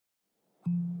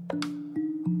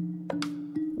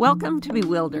Welcome to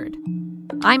Bewildered.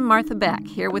 I'm Martha Beck,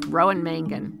 here with Rowan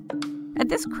Mangan. At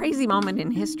this crazy moment in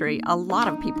history, a lot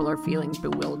of people are feeling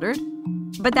bewildered,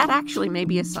 but that actually may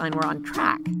be a sign we're on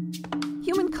track.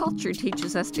 Human culture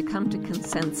teaches us to come to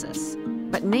consensus,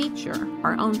 but nature,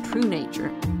 our own true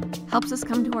nature, helps us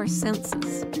come to our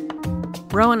senses.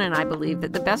 Rowan and I believe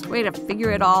that the best way to figure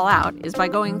it all out is by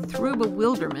going through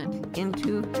bewilderment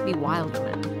into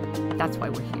bewilderment. That's why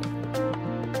we're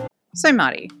here. So,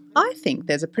 Marty, I think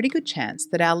there's a pretty good chance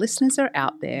that our listeners are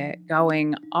out there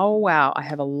going, oh, wow, I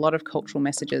have a lot of cultural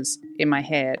messages in my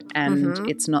head and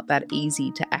it's not that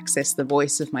easy to access the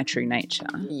voice of my true nature.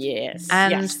 Yes.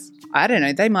 And I don't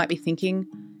know, they might be thinking,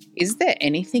 is there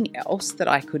anything else that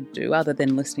I could do other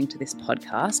than listening to this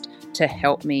podcast to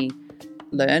help me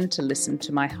learn to listen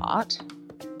to my heart?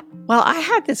 Well, I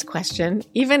had this question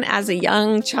even as a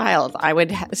young child. I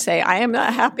would say, I am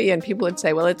not happy. And people would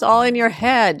say, well, it's all in your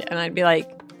head. And I'd be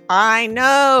like, I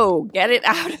know, get it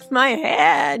out of my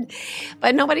head.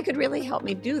 But nobody could really help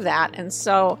me do that. And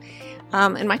so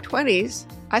in my 20s,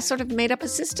 I sort of made up a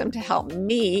system to help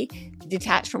me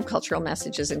detach from cultural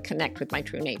messages and connect with my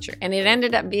true nature. And it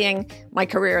ended up being my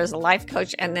career as a life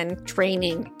coach and then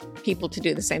training people to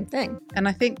do the same thing. And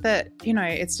I think that, you know,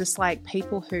 it's just like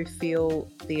people who feel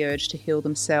the urge to heal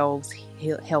themselves,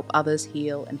 help others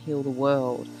heal and heal the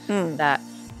world, that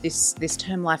this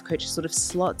term life coach sort of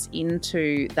slots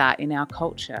into that in our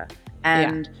culture.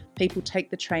 And people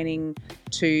take the training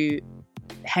to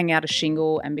hang out a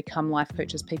shingle and become life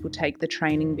coaches. People take the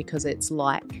training because it's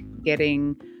like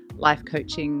getting life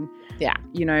coaching,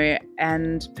 you know,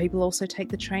 and people also take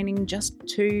the training just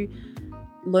to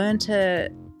learn to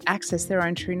access their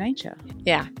own true nature.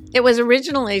 Yeah. It was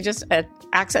originally just an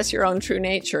Access Your Own True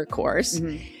Nature course.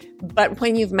 But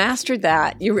when you've mastered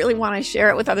that, you really want to share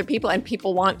it with other people and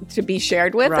people want to be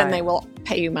shared with and they will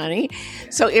pay you money.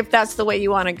 So if that's the way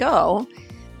you want to go,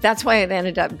 that's why it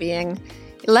ended up being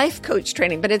life coach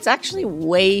training. But it's actually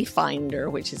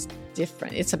Wayfinder, which is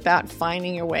different. It's about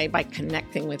finding your way by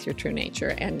connecting with your true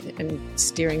nature and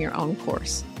steering your own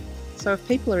course. So if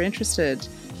people are interested,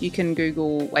 you can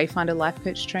Google Wayfinder Life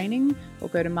Coach Training or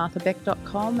go to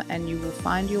marthabeck.com and you will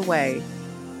find your way.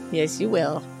 Yes, you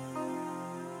will.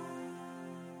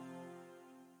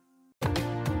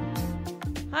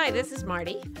 Hi, this is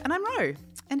Marty. And I'm Ro.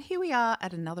 And here we are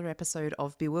at another episode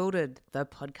of Bewildered, the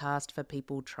podcast for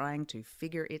people trying to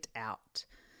figure it out.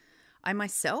 I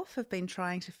myself have been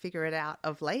trying to figure it out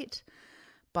of late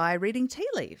by reading tea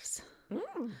leaves.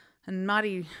 And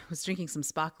Marty was drinking some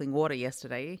sparkling water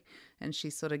yesterday and she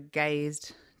sort of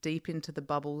gazed deep into the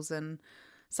bubbles and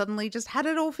suddenly just had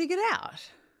it all figured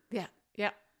out. Yeah.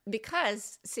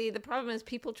 Because, see, the problem is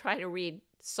people try to read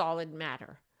solid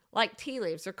matter, like tea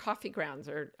leaves or coffee grounds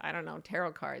or, I don't know,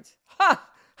 tarot cards.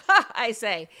 I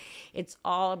say, it's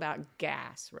all about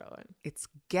gas, Rowan. It's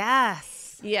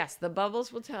gas. Yes, the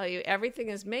bubbles will tell you everything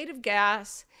is made of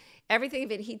gas. Everything,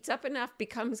 if it heats up enough,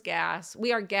 becomes gas.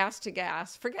 We are gas to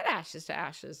gas. Forget ashes to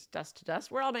ashes, dust to dust.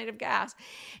 We're all made of gas.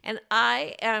 And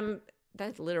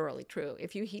that's literally true.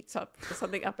 If you heat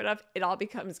something up enough, it all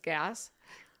becomes gas.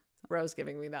 Rose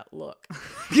giving me that look.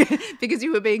 Because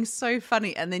you were being so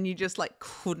funny and then you just like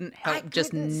couldn't help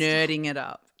just nerding it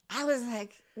up. I was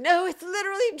like, no, it's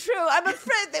literally true. I'm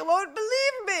afraid they won't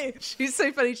believe me. She's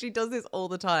so funny. She does this all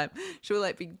the time. She'll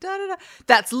like be da-da-da.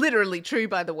 That's literally true,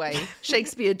 by the way.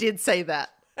 Shakespeare did say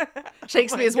that.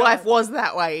 Shakespeare's wife was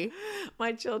that way.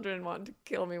 My children want to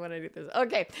kill me when I do this.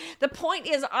 Okay. The point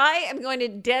is I am going to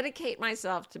dedicate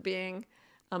myself to being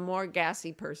a more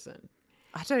gassy person.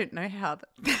 I don't know how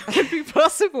that could be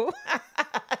possible.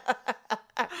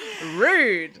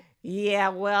 Rude. Yeah,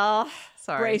 well,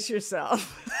 sorry. Brace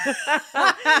yourself.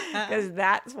 Because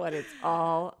that's what it's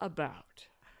all about.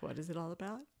 What is it all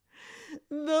about?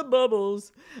 The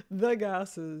bubbles, the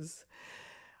gases.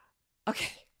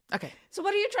 Okay. So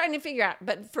what are you trying to figure out?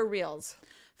 But for reals.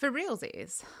 For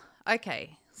realsies.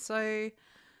 Okay. So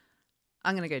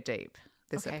I'm going to go deep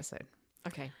this episode.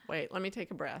 Okay. Wait, let me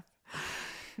take a breath.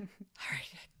 All right,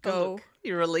 go. Look,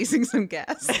 you're releasing some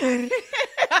gas. That's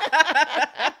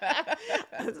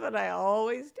what I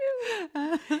always do.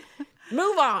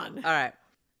 Move on. All right.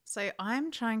 So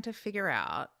I'm trying to figure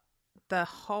out the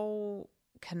whole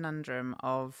conundrum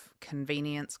of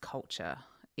convenience culture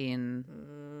in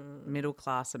middle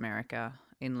class America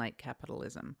in late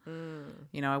capitalism.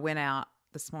 You know, I went out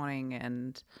this morning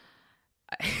and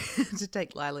to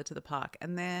take Lila to the park,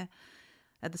 and there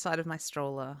at the side of my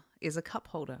stroller is a cup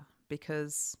holder,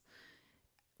 because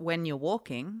when you're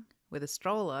walking with a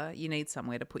stroller, you need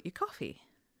somewhere to put your coffee.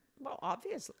 Well,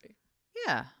 obviously.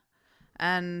 Yeah.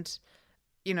 And,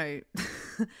 you know,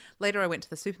 later I went to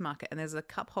the supermarket and there's a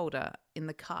cup holder in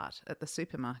the cart at the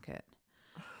supermarket,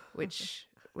 which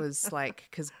was like,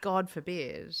 because God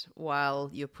forbid, while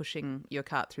you're pushing your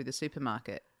cart through the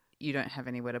supermarket, you don't have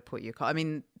anywhere to put your I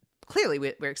mean, clearly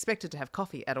we're expected to have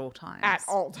coffee at all times. At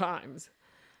all times.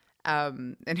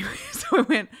 Anyway, so I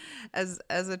went as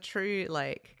a true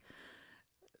like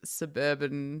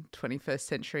suburban 21st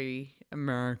century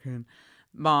American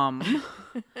mom.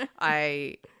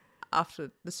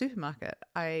 After the supermarket,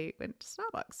 I went to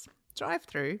Starbucks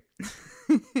drive-through,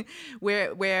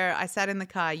 where I sat in the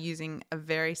car using a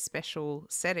very special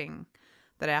setting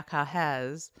that our car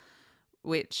has,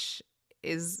 which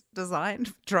is designed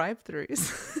for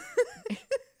drive-throughs.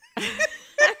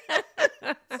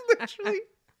 It's literally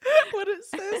what it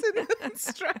says in the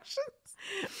instructions.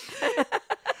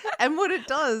 And what it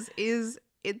does is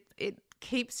it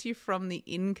keeps you from the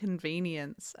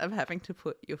inconvenience of having to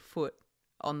put your foot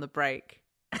on the brake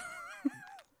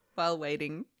while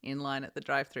waiting in line at the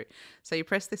drive-thru. So you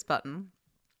press this button.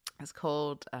 It's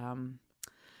called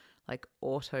like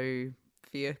auto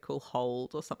vehicle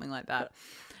hold or something like that.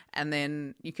 And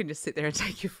then you can just sit there and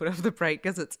take your foot off the brake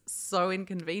because it's so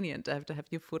inconvenient to have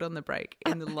your foot on the brake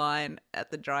in the line at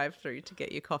the drive-thru to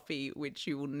get your coffee, which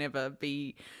you will never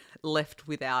be left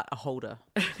without a holder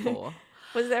for.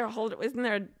 Was there a holder? Wasn't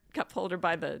there a cup holder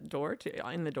by the door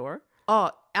in the door?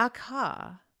 Oh, our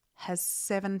car has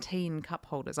 17 cup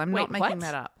holders. I'm not making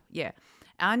that up. Yeah.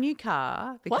 Our new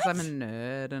car, because I'm a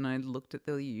nerd and I looked at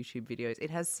the YouTube videos, it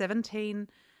has 17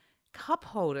 cup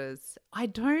holders. I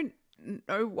don't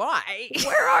know why.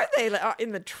 Where are they?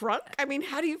 In the trunk? I mean,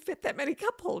 how do you fit that many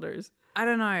cup holders? I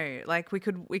don't know. Like we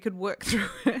could work through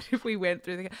it if we went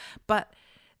through but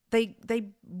they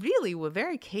really were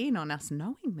very keen on us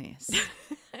knowing this.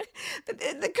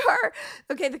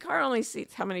 The car only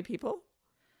seats how many people?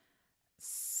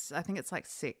 I think it's like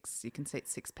 6. You can seat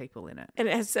 6 people in it. And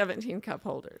it has 17 cup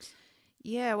holders.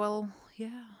 Yeah, well,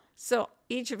 yeah. So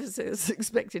each of us is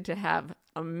expected to have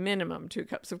a minimum 2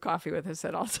 cups of coffee with us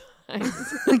at all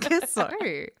times. I guess so.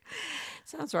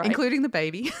 Sounds right. Including the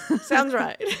baby. Sounds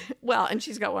right. Well, and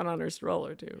she's got one on her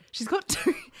stroller too. She's got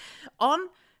 2 on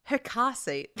her car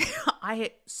seat.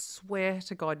 I swear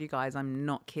to God, you guys, I'm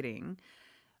not kidding.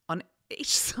 On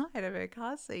each side of her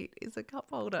car seat is a cup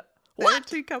holder. There are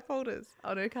 2 cup holders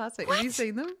on her car seat. What? Have you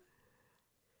seen them?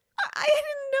 I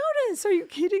didn't notice. Are you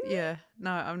kidding me? Yeah.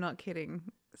 No, I'm not kidding.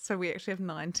 So we actually have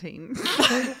 19.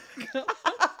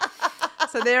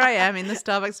 So there I am in the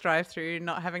Starbucks drive-thru,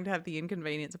 not having to have the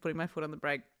inconvenience of putting my foot on the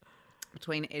brake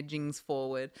between edgings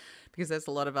forward, because there's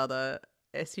a lot of other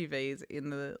SUVs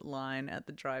in the line at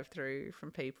the drive-thru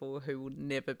from people who will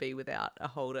never be without a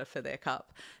holder for their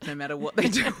cup, no matter what they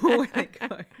do or where they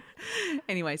go.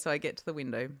 Anyway, so I get to the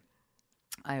window.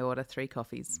 I order 3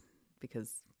 coffees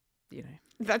because, you know.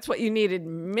 That's what you needed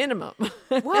minimum.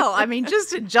 Well, I mean,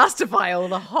 just to justify all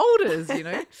the holders, you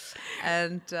know.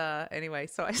 And anyway,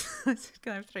 so I said,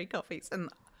 can I have 3 coffees? And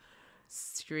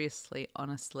seriously,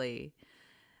 honestly,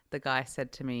 the guy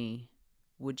said to me,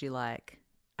 would you like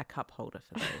a cup holder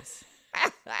for those?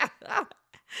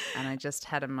 And I just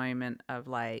had a moment of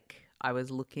like, I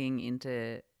was looking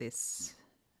into this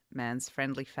man's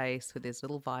friendly face with his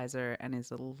little visor and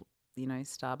his little, you know,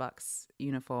 Starbucks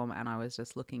uniform, and I was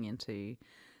just looking into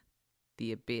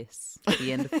the abyss,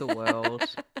 the end of the world,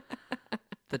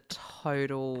 the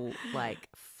total like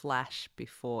flash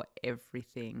before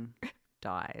everything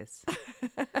dies.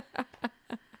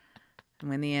 And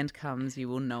when the end comes, you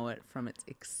will know it from its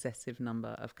excessive number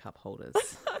of cup holders.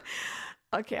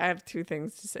 Okay, I have 2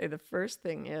 things to say. The first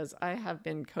thing is I have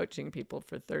been coaching people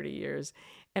for 30 years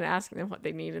and asking them what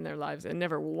they need in their lives, and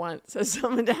never once has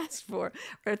someone asked for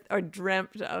or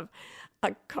dreamt of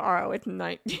a car with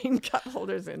 19 cup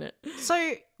holders in it.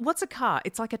 So what's a car?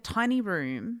 It's like a tiny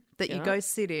room that you go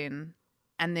sit in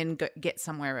and then get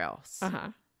somewhere else. Uh-huh.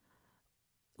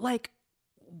 Like,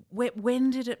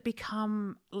 when did it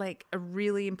become like a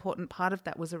really important part of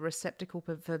that was a receptacle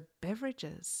for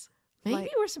beverages?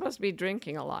 Maybe we're supposed to be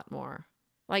drinking a lot more.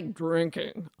 Like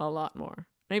drinking a lot more.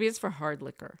 Maybe it's for hard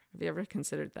liquor. Have you ever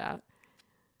considered that?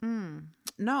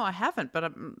 No, I haven't,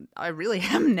 but I really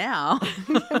am now.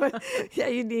 Yeah,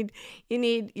 you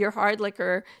need your hard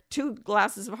liquor, 2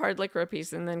 glasses of hard liquor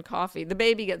apiece, and then coffee. The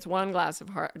baby gets 1 glass of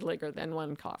hard liquor, then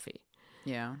 1 coffee.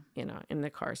 Yeah. You know, in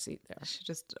the car seat there. It should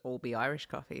just all be Irish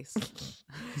coffees.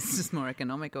 It's just more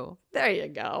economical. There you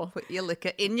go. Put your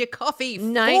liquor in your coffee,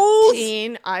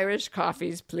 19 Irish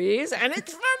coffees, please. And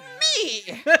it's for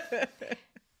me.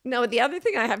 No, the other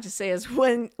thing I have to say is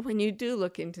when you do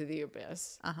look into the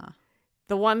abyss,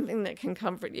 the one thing that can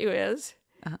comfort you is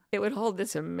it would hold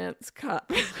this immense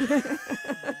cup.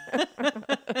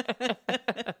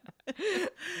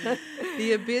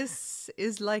 The abyss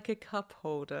is like a cup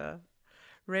holder,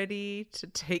 ready to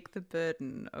take the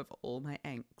burden of all my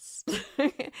angst.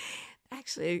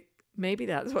 Actually, maybe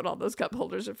that's what all those cup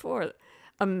holders are for.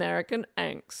 American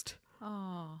angst.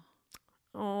 Oh.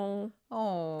 Oh.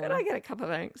 Oh. Could I get a cup of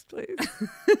angst, please?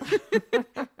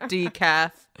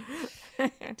 Decaf.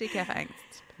 Decaf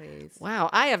angst, please. Wow,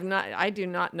 I do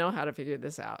not know how to figure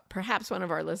this out. Perhaps one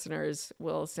of our listeners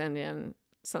will send in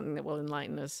something that will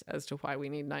enlighten us as to why we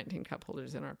need 19 cup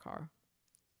holders in our car.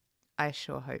 I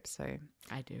sure hope so.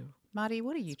 I do. Marty,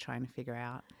 what are you trying to figure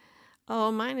out?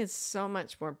 Oh, mine is so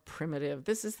much more primitive.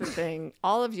 This is the thing.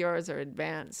 All of yours are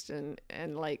advanced and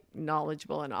like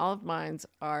knowledgeable, and all of mine's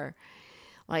are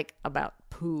like about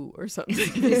poo or something.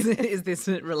 Is this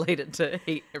related to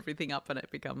heat everything up and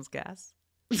it becomes gas?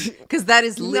 Because that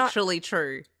is literally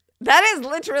true. That is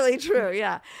literally true,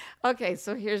 yeah. Okay,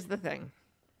 so here's the thing.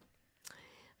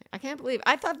 I can't believe,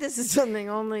 I thought this is something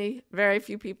only very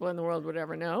few people in the world would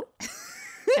ever know.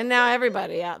 And now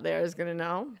everybody out there is going to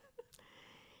know.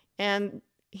 And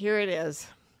here it is.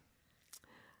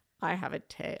 I have a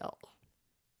tail.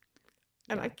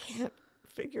 And I can't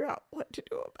figure out what to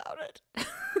do about it.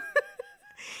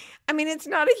 I mean, it's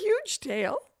not a huge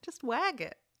tail. Just wag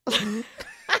it.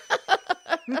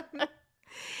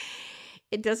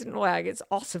 It doesn't wag. It's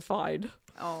ossified.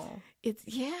 Oh. It's,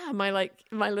 my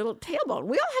little tailbone.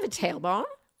 We all have a tailbone.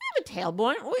 We have a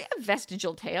tailbone. We have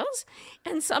vestigial tails.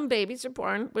 And some babies are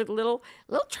born with a little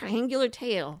triangular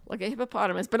tail, like a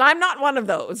hippopotamus. But I'm not one of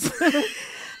those.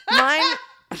 Mine...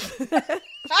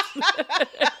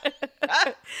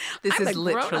 This is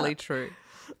literally true.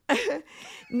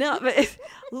 No, but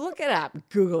look it up.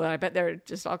 Google it. I bet there are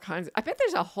just all kinds. I bet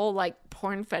there's a whole like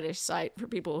porn fetish site for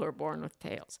people who are born with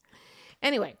tails.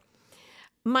 Anyway,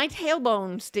 my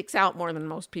tailbone sticks out more than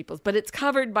most people's, but it's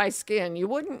covered by skin. You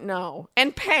wouldn't know.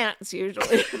 And pants,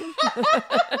 usually.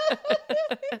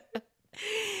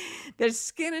 There's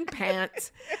skin and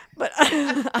pants, but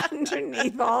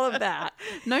underneath all of that.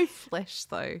 No flesh,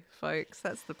 though, folks.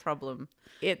 That's the problem.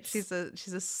 She's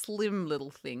a slim little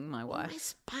thing, my wife. My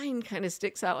spine kind of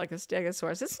sticks out like a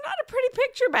stegosaurus. It's not a pretty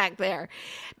picture back there,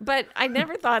 but I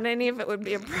never thought any of it would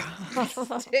be a problem.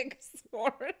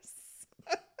 Stegosaurus.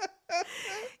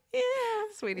 Yeah,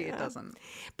 sweetie, it doesn't.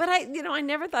 But I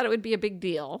never thought it would be a big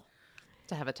deal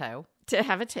to have a tail. To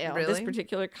have a tail, really? This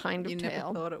particular kind of tail. You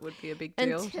never thought it would be a big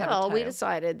deal until we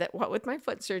decided that what with my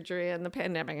foot surgery and the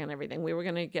pandemic and everything, we were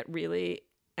going to get really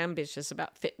ambitious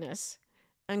about fitness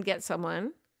and get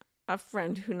a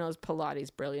friend who knows Pilates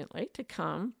brilliantly, to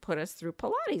come put us through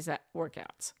Pilates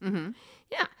workouts. Mm-hmm.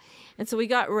 Yeah. And so we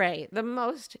got Ray, the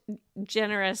most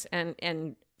generous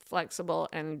and flexible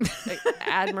and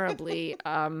admirably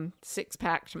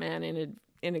six-packed man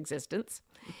in existence.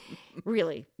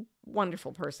 Really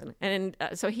wonderful person. And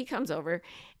so he comes over,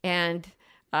 and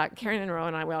Karen and Ro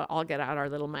and I will all get out our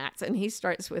little mats, and he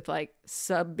starts with like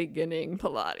sub-beginning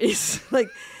Pilates, like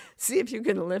see if you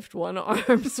can lift one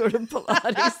arm sort of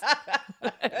Pilates.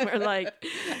 And we're like,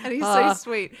 and he's so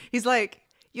sweet. He's like,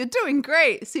 you're doing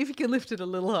great. See if you can lift it a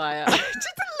little higher. Just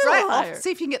a little higher.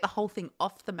 See if you can get the whole thing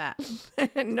off the mat.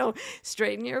 No,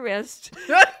 straighten your wrist.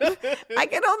 I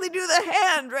can only do the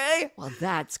hand, Ray. Well,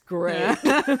 that's great.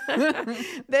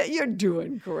 That you're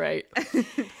doing great.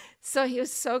 So he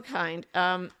was so kind.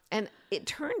 And it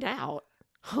turned out,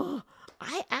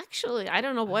 I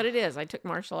don't know what it is. I took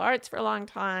martial arts for a long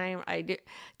time. I do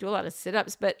a lot of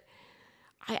sit-ups, but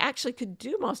I actually could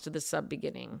do most of the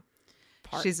sub-beginning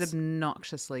parts. She's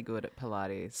obnoxiously good at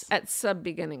Pilates. At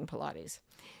sub-beginning Pilates.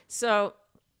 So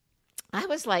I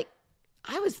was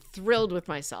thrilled with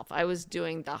myself. I was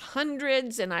doing the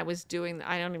hundreds, and I was doing,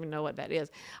 I don't even know what that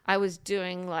is. I was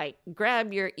doing like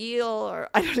grab your eel, or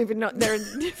I don't even know. There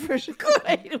are different.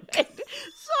 Wait.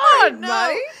 Sorry,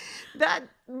 no. That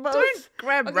don't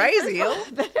grab Ray's eel.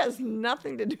 That has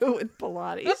nothing to do with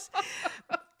Pilates,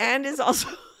 and is also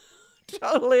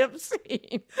totally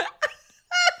obscene.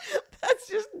 That's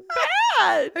just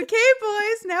bad. Okay,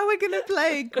 boys, now we're going to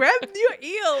play Grab Your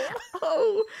Eel.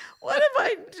 Oh, what have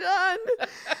I done?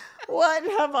 What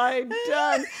have I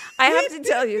done? I have to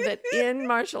tell you that in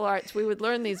martial arts, we would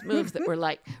learn these moves that were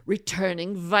like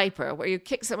returning viper, where you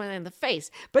kick someone in the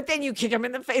face, but then you kick them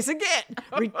in the face again.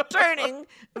 Returning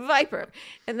viper.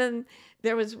 And then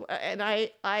there was, and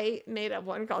I made up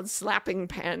one called slapping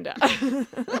panda.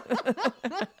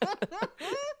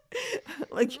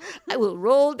 Like, I will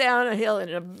roll down a hill in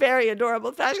a very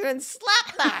adorable fashion and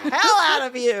slap the hell out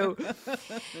of you.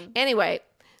 Anyway,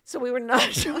 so we were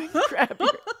not doing grab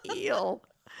your eel.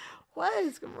 What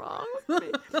is wrong with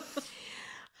me?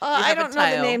 I don't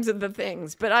know the names of the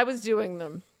things, but I was doing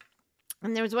them.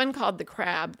 And there was one called the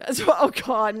crab. That's what, oh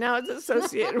God, now it's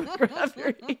associated with grab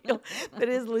your heel. That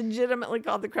is legitimately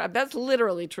called the crab. That's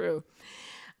literally true.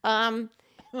 Then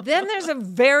there's a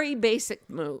very basic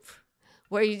move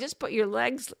where you just put your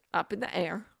legs up in the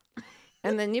air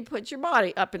and then you put your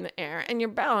body up in the air and you're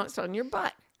balanced on your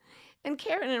butt. And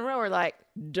Karen and Ro are like,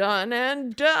 done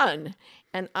and done.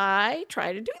 And I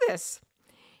try to do this.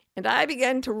 And I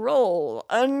began to roll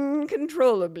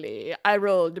uncontrollably. I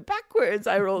rolled backwards.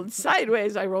 I rolled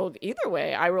sideways. I rolled either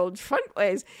way. I rolled front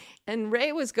ways. And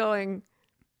Ray was going,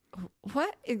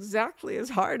 what exactly is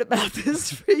hard about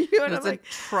this for you? And It was a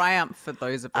triumph for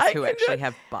those of us who actually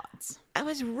have butts. I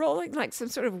was rolling like some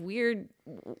sort of weird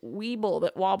weeble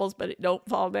that wobbles, but it don't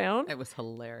fall down. It was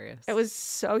hilarious. It was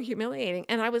so humiliating.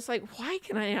 And I was like, why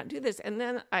can I not do this? And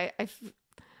then I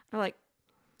like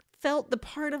felt the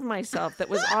part of myself that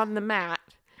was on the mat.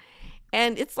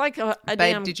 And it's like a Babe,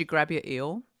 damn... did you grab your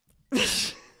eel?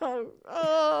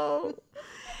 oh.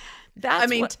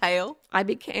 That's tail. I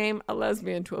became a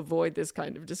lesbian to avoid this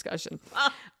kind of discussion.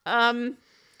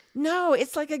 No,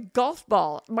 it's like a golf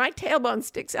ball. My tailbone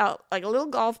sticks out like a little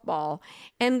golf ball,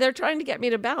 and they're trying to get me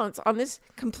to balance on this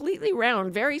completely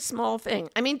round, very small thing.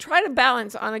 I mean, try to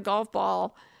balance on a golf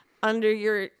ball under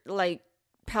your like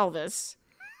pelvis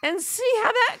and see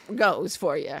how that goes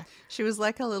for you. She was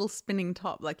like a little spinning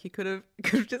top. Like you could have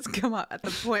just come up at the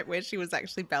point where she was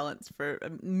actually balanced for a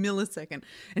millisecond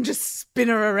and just spin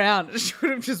her around. She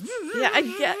would have just... Yeah,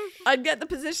 I'd get the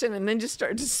position and then just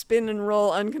start to spin and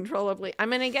roll uncontrollably. I'm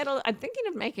thinking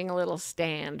of making a little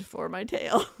stand for my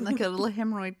tail. Like a little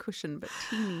hemorrhoid cushion, but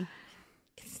teeny.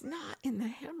 It's not in the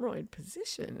hemorrhoid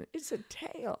position. It's a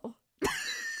tail.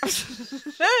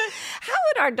 How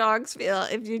would our dogs feel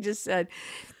if you just said,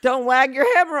 don't wag your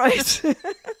hemorrhoids? Those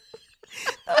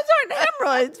aren't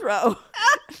hemorrhoids, bro.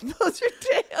 Those are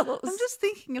tails. I'm just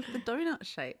thinking if the donut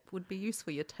shape would be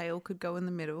useful. Your tail could go in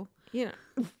the middle. You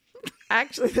know,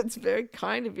 actually, that's very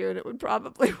kind of you, and it would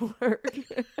probably work.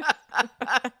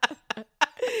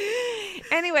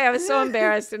 Anyway, I was so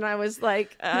embarrassed, and I was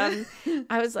like, Ray,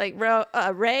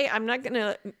 I'm not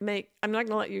gonna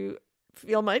let you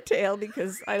feel my tail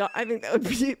because I think that would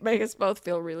make us both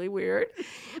feel really weird.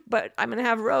 But I'm gonna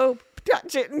have Ro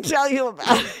touch it and tell you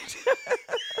about it.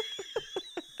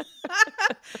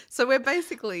 So we're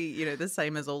basically, the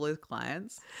same as all his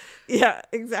clients. Yeah,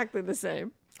 exactly the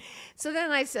same. So then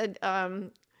I said,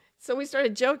 so we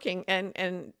started joking,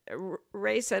 and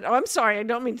Ray said, "Oh, I'm sorry, I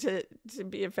don't mean to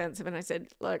be offensive." And I said,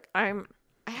 "Look, I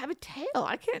have a tail.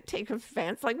 I can't take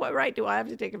offense. Like, what right do I have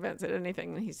to take offense at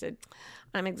anything?" And he said,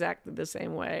 "I'm exactly the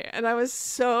same way." And I was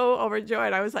so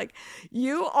overjoyed. I was like,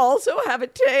 "You also have a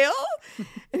tail?"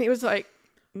 And he was like,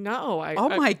 "No."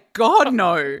 My God,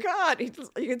 no. God, you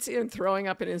could see him throwing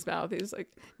up in his mouth. He was like,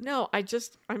 "No,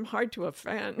 I'm hard to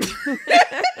offend."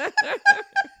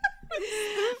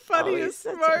 Funniest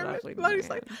moment. He's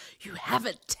like, "You have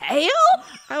a tail?"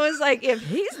 I was like, if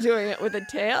he's doing it with a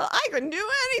tail, I can do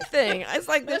anything. I was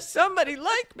like, there's somebody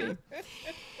like me.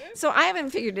 So I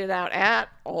haven't figured it out at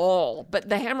all. But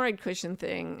the hemorrhoid cushion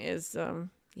thing is a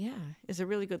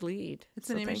really good lead. It's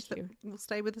an image that will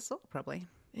stay with us all, probably.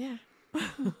 Yeah.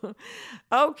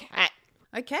 Okay.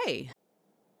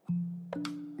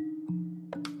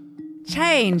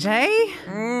 Change, eh?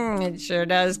 It sure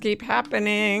does keep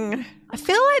happening. I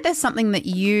feel like there's something that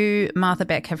you, Martha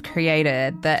Beck, have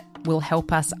created that will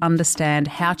help us understand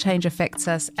how change affects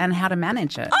us and how to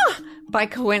manage it. By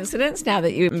coincidence, now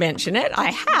that you mention it,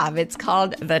 I have. It's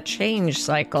called the change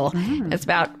cycle. It's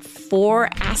about 4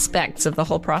 aspects of the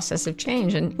whole process of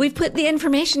change. And we've put the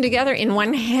information together in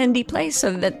one handy place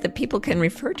so that the people can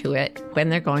refer to it when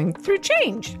they're going through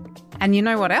change. And you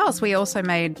know what else? We also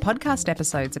made podcast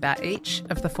episodes about each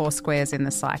of the 4 squares in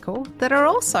the cycle that are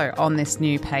also on this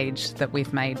new page that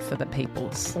we've made for the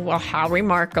peoples. Well, how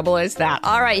remarkable is that?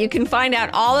 All right, you can find out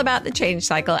all about the change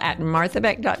cycle at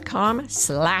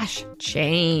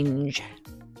marthabeck.com/change.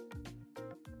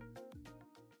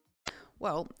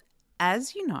 Well,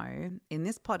 as you know, in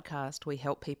this podcast, we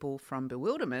help people from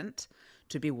bewilderment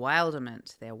to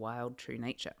bewilderment, their wild true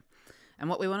nature. And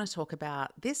what we want to talk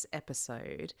about this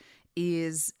episode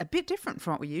is a bit different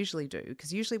from what we usually do,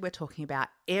 because usually we're talking about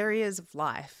areas of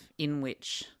life in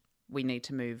which we need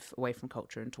to move away from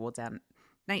culture and towards our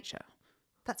nature.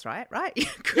 That's right?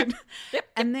 Good. Yep.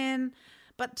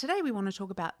 But today we want to talk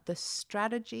about the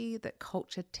strategy that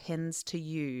culture tends to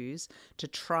use to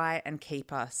try and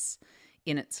keep us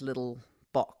in its little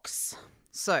box.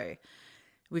 So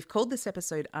we've called this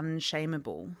episode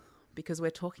Unshameable because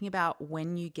we're talking about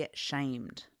when you get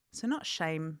shamed. So not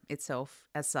shame itself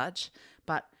as such,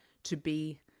 but to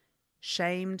be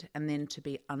shamed and then to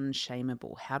be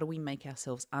unshameable. How do we make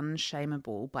ourselves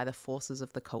unshameable by the forces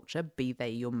of the culture, be they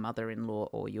your mother-in-law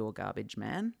or your garbage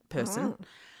man person? Oh.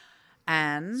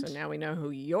 And So now we know who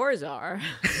yours are.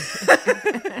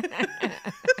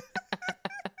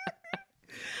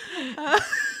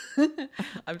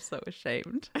 I'm so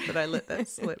ashamed that I let that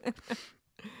slip.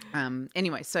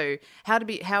 Anyway, so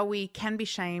how we can be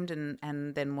shamed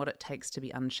and then what it takes to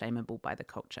be unshameable by the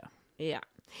culture. Yeah.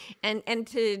 And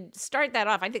to start that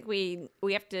off, I think we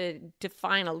have to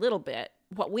define a little bit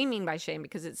what we mean by shame,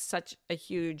 because it's such a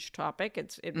huge topic.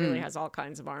 It really has all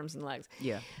kinds of arms and legs.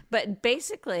 Yeah. But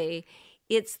basically,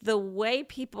 it's the way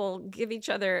people give each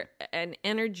other an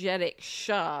energetic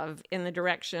shove in the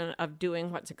direction of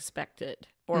doing what's expected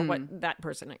or what that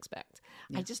person expects.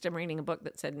 Yeah. I just am reading a book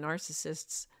that said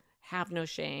narcissists have no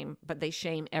shame, but they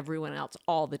shame everyone else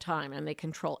all the time, and they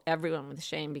control everyone with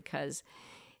shame because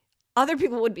other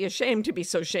people would be ashamed to be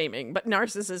so shaming, but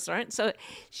narcissists aren't. So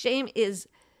shame is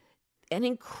an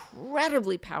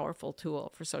incredibly powerful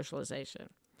tool for socialization.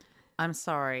 I'm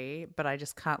sorry, but I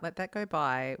just can't let that go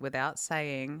by without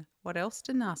saying, what else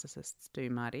do narcissists do,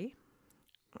 Marty?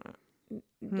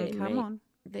 Come on.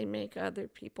 They make other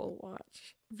people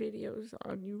watch videos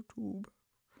on YouTube.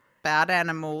 About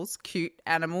animals, cute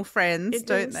animal friends, don't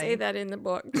they? It didn't say that in the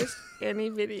book, just any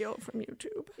video from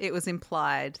YouTube. It was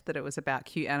implied that it was about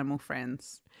cute animal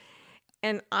friends.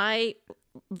 And I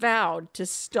vowed to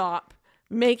stop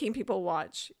making people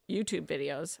watch YouTube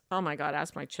videos. Oh my God,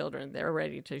 ask my children. They're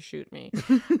ready to shoot me.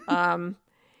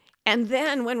 And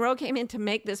then when Ro came in to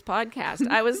make this podcast,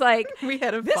 I was like, we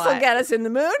had a this will get us in the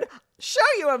mood. Show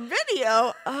you a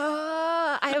video.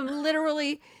 I am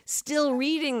literally still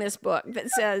reading this book that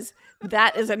says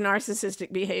that is a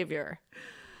narcissistic behavior.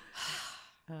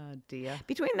 Oh, dear.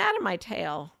 Between that and my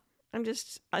tail,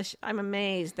 I'm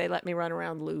amazed they let me run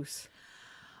around loose.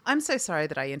 I'm so sorry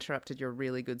that I interrupted your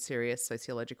really good, serious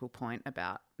sociological point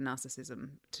about narcissism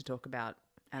to talk about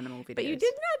animal videos. But you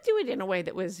did not do it in a way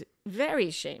that was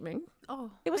very shaming. Oh,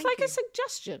 it was like a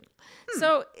suggestion.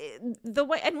 So the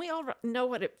way, and we all know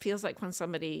what it feels like when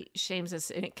somebody shames us,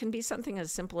 and it can be something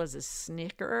as simple as a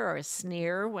snicker or a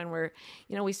sneer when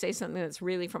we say something that's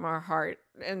really from our heart,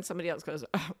 and somebody else goes,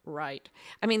 oh, right.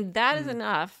 I mean, that is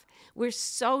enough. We're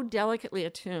so delicately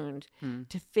attuned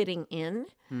to fitting in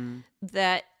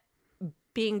that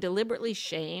being deliberately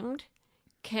shamed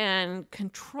can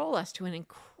control us to an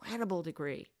incredible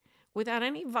degree without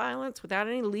any violence, without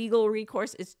any legal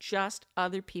recourse. It's just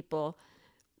other people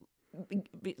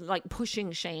like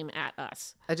pushing shame at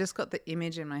us. I just got the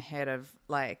image in my head of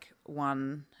like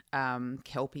one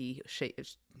Kelpie sheep, I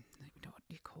don't know what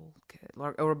you call,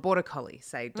 or a border collie,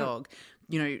 say dog,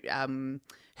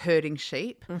 herding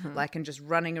sheep, like, and just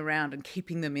running around and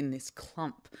keeping them in this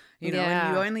clump, and you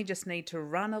only just need to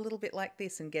run a little bit like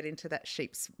this and get into that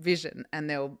sheep's vision, and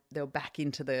they'll back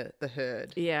into the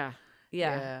herd. Yeah.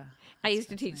 I used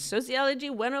to teach Sociology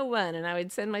 101, and I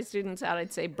would send my students out.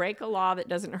 I'd say, break a law that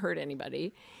doesn't hurt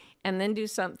anybody, and then do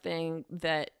something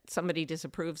that somebody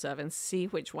disapproves of and see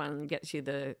which one gets you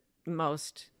the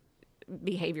most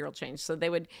behavioral change. So they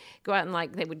would go out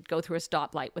and they would go through a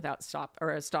stoplight without stop,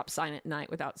 or a stop sign at night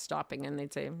without stopping, and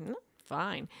they'd say,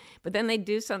 fine. But then they'd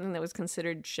do something that was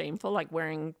considered shameful, like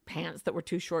wearing pants that were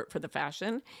too short for the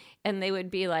fashion, and they would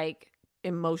be like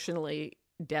emotionally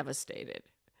devastated.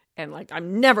 And like,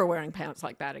 I'm never wearing pants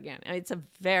like that again. And it's a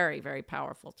very, very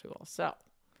powerful tool. So,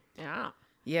 yeah.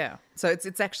 Yeah. So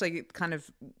it's actually kind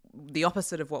of the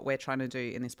opposite of what we're trying to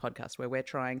do in this podcast, where we're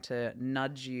trying to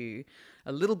nudge you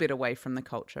a little bit away from the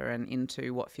culture and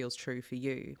into what feels true for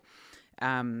you.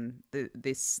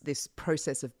 This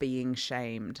process of being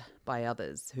shamed by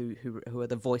others who are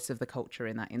the voice of the culture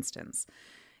in that instance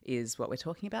is what we're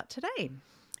talking about today.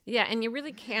 Yeah, and you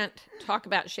really can't talk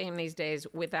about shame these days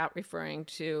without referring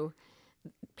to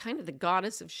kind of the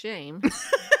goddess of shame.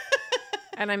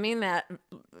 And I mean that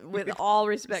with all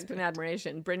respect and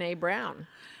admiration, Brené Brown.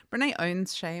 Brené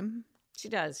owns shame. She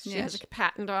does. She has a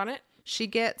patent on it. She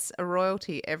gets a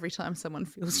royalty every time someone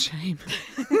feels shame.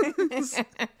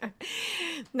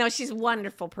 No, she's a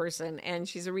wonderful person, and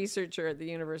she's a researcher at the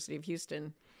University of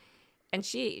Houston. And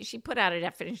she put out a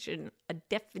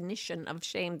definition of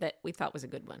shame that we thought was a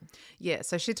good one. Yeah,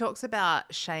 so she talks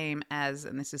about shame as,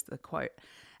 and this is the quote,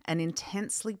 an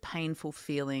intensely painful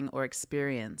feeling or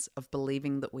experience of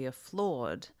believing that we are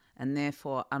flawed and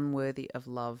therefore unworthy of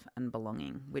love and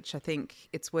belonging, which I think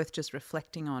it's worth just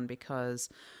reflecting on, because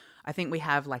I think we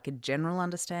have like a general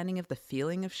understanding of the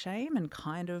feeling of shame and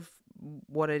kind of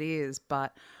what it is,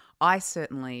 but I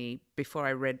certainly, before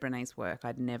I read Brené's work,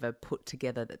 I'd never put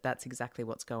together that that's exactly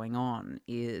what's going on,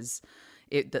 is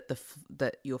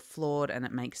that you're flawed and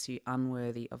it makes you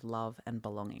unworthy of love and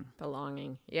belonging.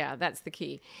 Belonging. Yeah, that's the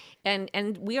key.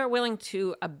 And we are willing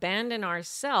to abandon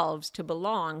ourselves to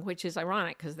belong, which is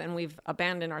ironic because then we've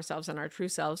abandoned ourselves and our true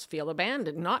selves feel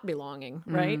abandoned, not belonging,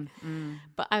 right?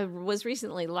 But I was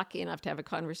recently lucky enough to have a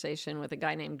conversation with a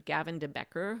guy named Gavin de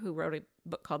Becker, who wrote a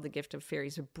book called The Gift of Fear.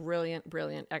 He's a brilliant,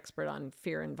 brilliant expert on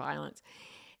fear and violence.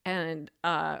 And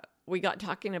we got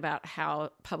talking about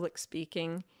how public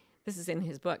speaking, this is in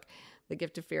his book, The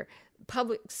Gift of Fear,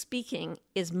 public speaking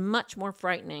is much more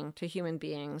frightening to human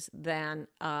beings than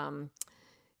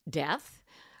death,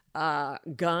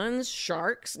 guns,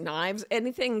 sharks, knives,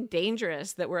 anything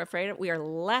dangerous that we're afraid of. We are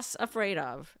less afraid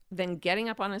of than getting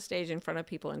up on a stage in front of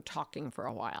people and talking for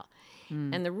a while.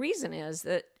 And the reason is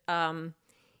that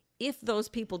if those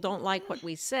people don't like what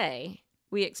we say,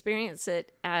 we experience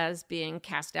it as being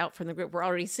cast out from the group. We're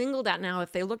already singled out now.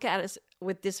 If they look at us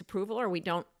with disapproval or we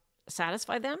don't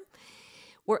satisfy them,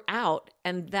 we're out.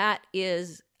 And that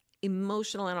is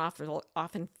emotional and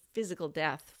often physical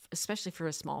death, especially for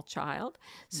a small child.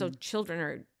 So children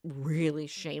are really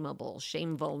shameable,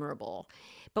 shame vulnerable.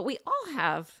 But we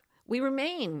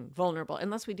remain vulnerable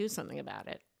unless we do something about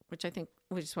it, which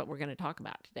is what we're going to talk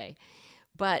about today.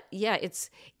 But yeah, it's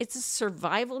a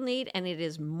survival need, and it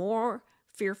is more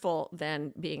fearful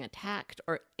than being attacked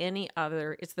or any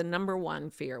other. It's the number one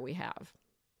fear we have.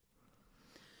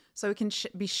 So we can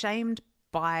be shamed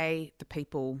by the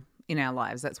people in our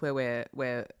lives. That's where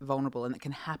we're vulnerable, and it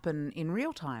can happen in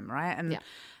real time, right?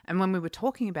 And when we were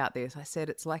talking about this, I said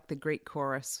it's like the Greek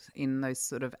chorus in those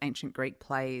sort of ancient Greek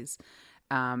plays,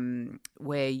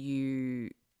 where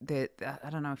I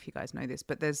don't know if you guys know this,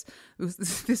 but there's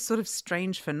this sort of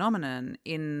strange phenomenon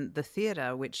in the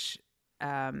theatre, which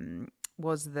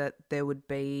was that there would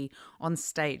be on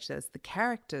stage, there's the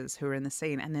characters who are in the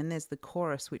scene, and then there's the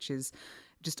chorus, which is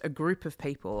just a group of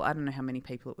people. I don't know how many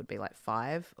people it would be, like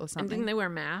 5 or something. And didn't they wear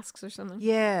masks or something?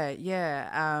 Yeah.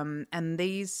 And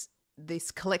this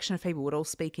collection of people would all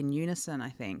speak in unison, I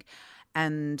think.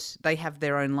 And they have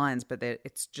their own lines, but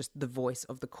it's just the voice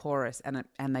of the chorus, and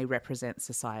they represent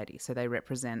society. So they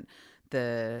represent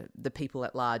the people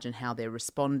at large and how they're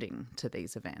responding to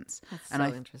these events.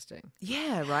 That's interesting.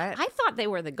 Yeah, right. I thought they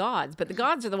were the gods, but the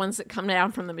gods are the ones that come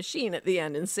down from the machine at the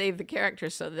end and save the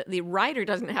characters so that the writer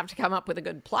doesn't have to come up with a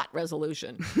good plot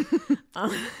resolution.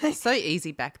 So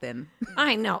easy back then.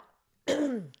 I know.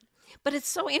 But it's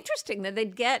so interesting that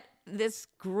they'd get this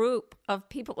group of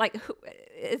people,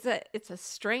 it's a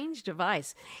strange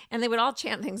device. And they would all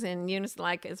chant things in unison,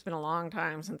 like, it's been a long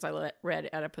time since I read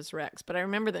Oedipus Rex, but I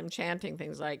remember them chanting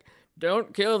things like,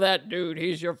 don't kill that dude,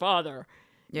 he's your father.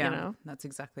 Yeah, you know? That's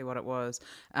exactly what it was.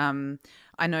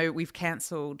 I know we've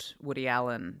cancelled Woody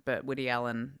Allen, but Woody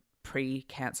Allen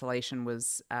pre-cancellation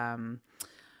was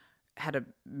had a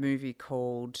movie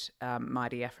called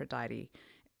Mighty Aphrodite,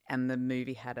 and the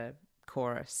movie had a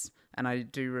chorus. And I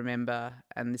do remember,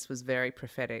 and this was very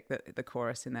prophetic, that the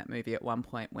chorus in that movie at one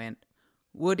point went,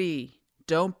 Woody,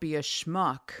 don't be a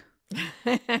schmuck.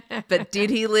 But did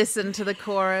he listen to the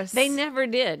chorus? They never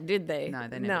did they? No,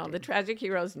 they never did. The tragic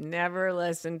heroes never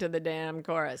listened to the damn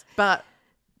chorus. But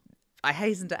I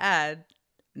hasten to add,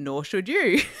 nor should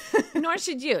you. Nor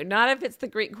should you. Not if it's the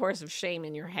Greek chorus of shame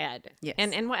in your head. Yes.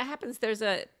 And what happens,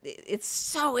 it's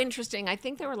so interesting. I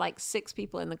think there were like 6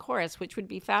 people in the chorus, which would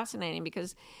be fascinating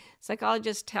because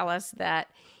psychologists tell us that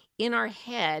in our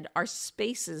head are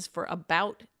spaces for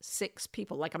about 6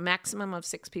 people, like a maximum of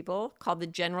 6 people, called the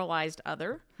generalized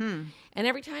other. And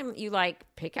every time you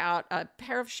pick out a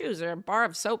pair of shoes or a bar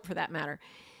of soap for that matter,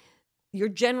 your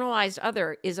generalized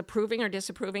other is approving or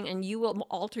disapproving, and you will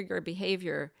alter your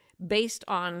behavior based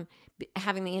on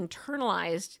having the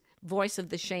internalized voice of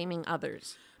the shaming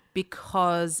others.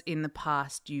 Because in the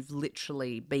past, you've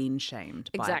literally been shamed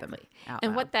by them. Exactly.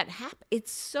 And what that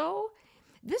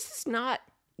this is not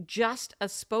just a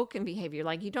spoken behavior.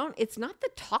 It's not the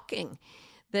talking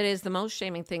that is the most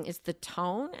shaming thing. It's the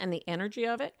tone and the energy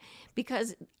of it.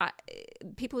 Because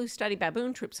people who study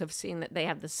baboon troops have seen that they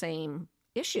have the same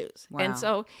issues. Wow. And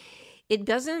so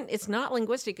it's not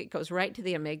linguistic. It goes right to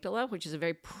the amygdala, which is a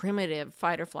very primitive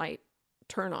fight or flight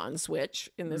turn on switch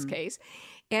in this case.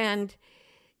 And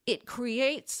it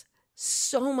creates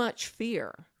so much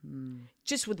fear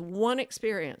just with one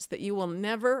experience that you will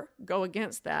never go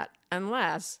against that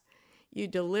unless you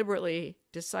deliberately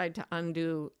decide to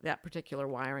undo that particular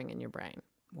wiring in your brain.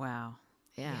 Wow.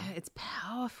 Yeah. It's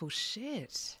powerful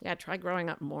shit. Yeah, try growing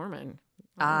up Mormon.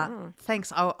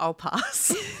 Thanks. I'll pass.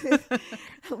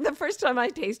 The first time I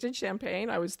tasted champagne,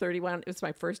 I was 31. It was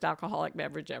my first alcoholic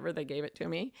beverage ever. They gave it to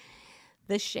me.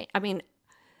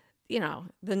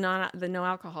 the no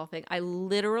alcohol thing, I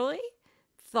literally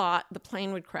thought the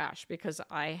plane would crash because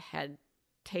I had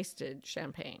tasted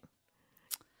champagne.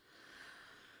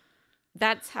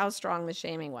 That's how strong the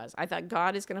shaming was. I thought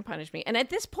God is going to punish me. And at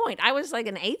this point, I was like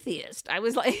an atheist. I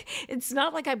was like, it's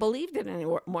not like I believed it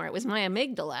anymore. It was my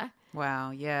amygdala.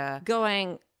 Wow, yeah.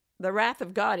 Going, the wrath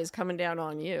of God is coming down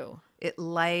on you. It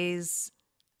lays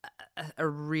a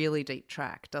really deep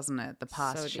track, doesn't it? The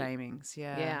past shamings.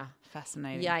 Yeah.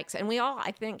 Fascinating. Yikes. And we all,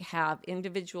 I think, have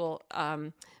individual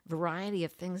variety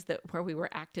of things where we were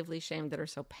actively shamed that are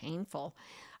so painful.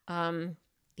 And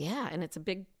it's a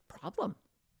big problem.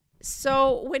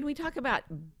 So when we talk about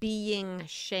being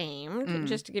shamed,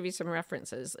 just to give you some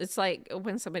references, it's like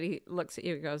when somebody looks at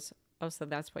you and goes, oh, so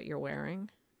that's what you're wearing?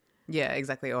 Yeah,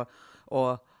 exactly.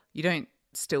 Or you don't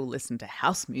still listen to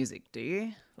house music, do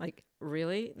you? Like,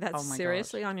 really? That's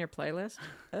seriously on your playlist?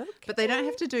 Okay. But they don't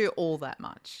have to do all that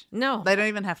much. No. They don't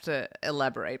even have to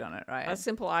elaborate on it, right? A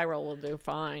simple eye roll will do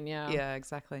fine, yeah. Yeah,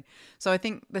 exactly. So I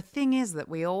think the thing is that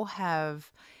we all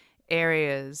have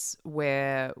areas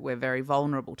where we're very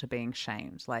vulnerable to being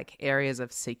shamed, like areas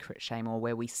of secret shame, or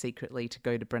where we secretly, to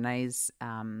go to Brené's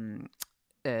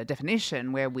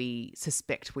definition, where we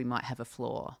suspect we might have a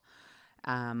flaw,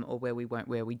 or where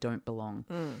we don't belong.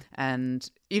 And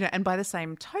and by the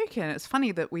same token, it's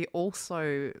funny that we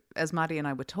also, as Marty and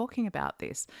I were talking about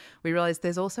this, we realized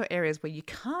there's also areas where you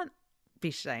can't be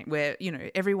shamed, where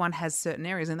everyone has certain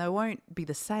areas and they won't be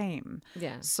the same.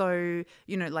 Yeah. So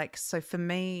so for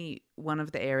me, one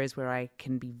of the areas where I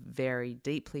can be very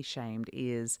deeply shamed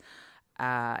is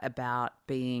about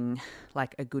being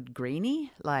like a good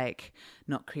greenie, like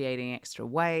not creating extra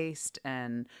waste,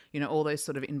 and all those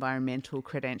sort of environmental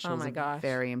credentials are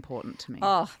very important to me.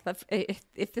 Oh,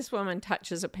 if this woman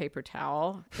touches a paper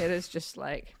towel, it is just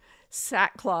like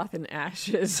sackcloth and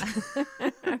ashes.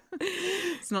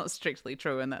 It's not strictly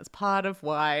true, and that's part of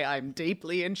why I'm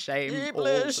deeply ashamed all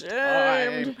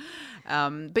the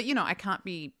time. But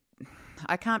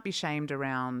I can't be shamed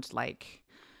around like,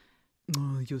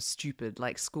 oh, you're stupid.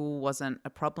 Like, school wasn't a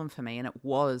problem for me, and it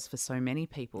was for so many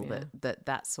people.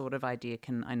 That sort of idea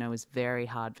I know is very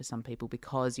hard for some people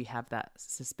because you have that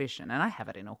suspicion, and I have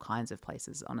it in all kinds of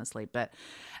places, honestly. But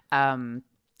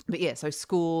yeah, so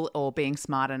school or being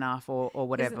smart enough or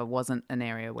whatever wasn't an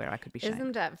area where I could be shamed.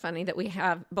 Isn't that funny that we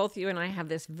have, both you and I have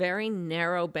this very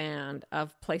narrow band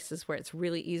of places where it's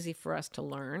really easy for us to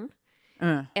learn.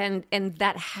 And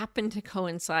that happened to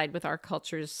coincide with our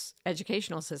culture's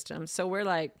educational system. So we're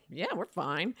like, yeah, we're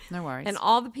fine. No worries. And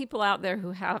all the people out there who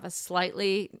have a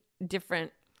slightly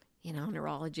different,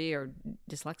 neurology or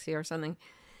dyslexia or something,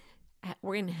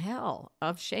 we're in hell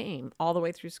of shame all the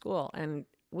way through school. And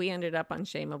we ended up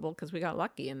unshameable because we got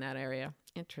lucky in that area.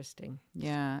 Interesting.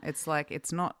 Yeah, it's like,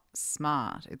 it's not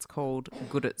smart. It's called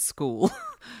good at school.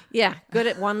 Yeah, good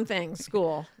at one thing,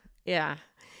 school. Yeah.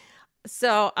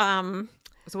 So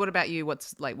what about you?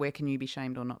 What's like, where can you be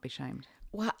shamed or not be shamed?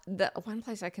 Well, the one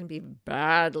place I can be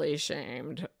badly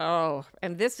shamed. Oh,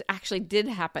 and this actually did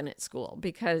happen at school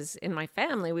because in my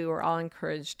family, we were all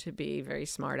encouraged to be very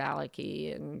smart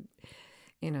alecky and,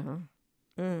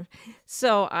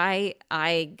 So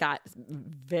I got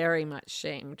very much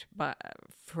shamed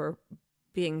for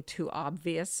being too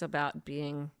obvious about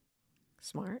being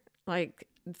smart, like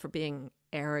for being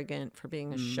arrogant, for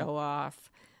being a show off.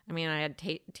 I mean, I had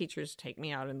teachers take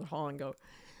me out in the hall and go,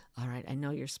 all right, I know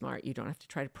you're smart. You don't have to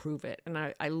try to prove it. And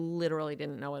I literally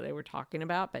didn't know what they were talking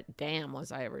about, but damn,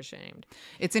 was I ever ashamed.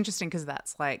 It's interesting because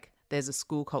that's like, there's a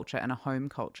school culture and a home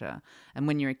culture. And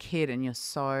when you're a kid and you're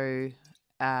so...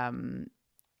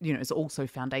 it's also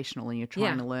foundational and you're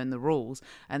trying to learn the rules.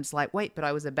 And it's like, wait, but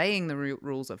I was obeying the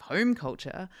rules of home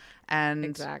culture and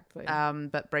exactly.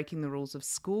 But breaking the rules of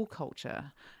school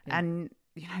culture. Yeah. And,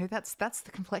 that's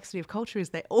the complexity of culture, is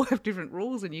they all have different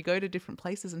rules and you go to different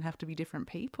places and have to be different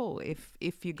people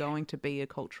if you're going to be a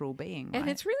cultural being. Right? And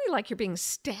it's really like you're being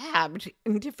stabbed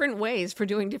in different ways for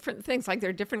doing different things. Like there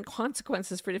are different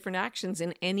consequences for different actions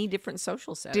in any different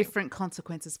social setting. Different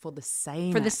consequences for the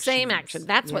same same action.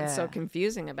 That's what's so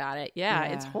confusing about it. Yeah,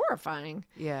 it's horrifying.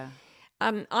 Yeah.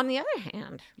 On the other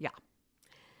hand,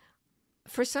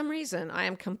 for some reason, I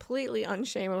am completely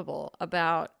unshameable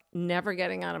about never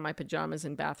getting out of my pajamas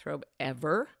and bathrobe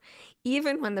ever,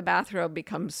 even when the bathrobe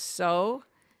becomes so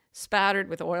spattered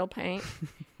with oil paint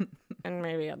and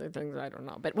maybe other things, I don't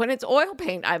know. But when it's oil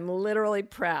paint, I'm literally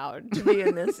proud to be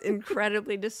in this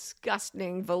incredibly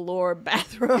disgusting velour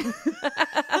bathrobe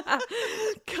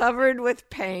covered with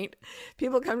paint.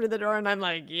 People come to the door and I'm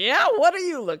like, yeah, what are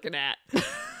you looking at?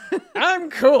 I'm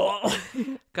cool.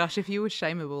 Gosh, if you were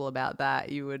shameable about that,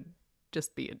 you would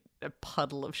just be a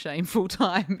puddle of shameful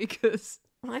time because,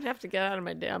 I'd have to get out of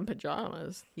my damn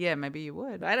pajamas. yeah, maybe you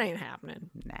would. That ain't happening.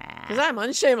 Nah. Because I'm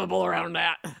unshameable around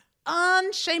that.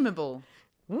 Unshameable.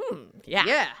 Yeah.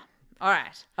 Yeah. All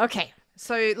right. Okay.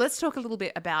 So let's talk a little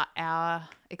bit about our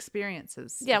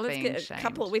experiences. Yeah, of let's being get a shamed.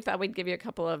 couple. We thought we'd give you a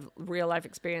couple of real life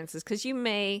experiences because you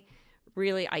may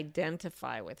really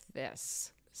identify with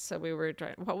this. So we were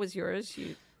trying. What was yours?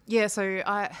 Yeah, so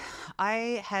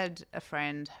I had a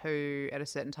friend who, at a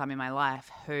certain time in my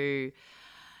life, who,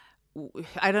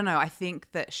 I don't know, I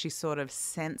think that she sort of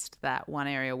sensed that one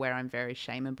area where I'm very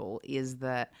shameable is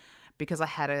that because I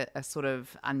had a sort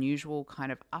of unusual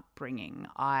kind of upbringing,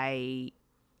 I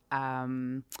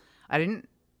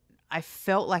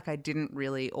felt like I didn't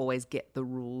really always get the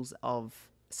rules of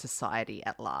society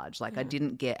at large. Like I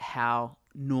didn't get how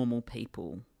normal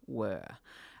people were.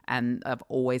 And I've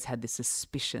always had this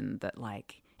suspicion that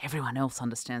like everyone else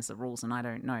understands the rules and I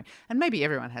don't know. And maybe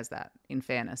everyone has that, in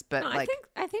fairness. But No, like,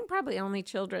 I think probably only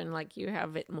children like you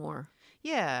have it more.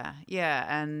 yeah.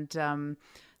 And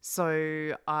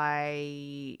so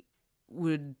I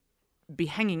would be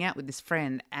hanging out with this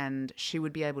friend and she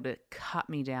would be able to cut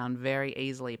me down very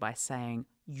easily by saying,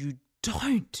 you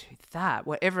don't do that,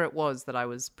 whatever it was that I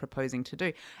was proposing to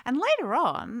do. And later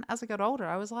on, as I got older,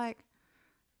 I was like,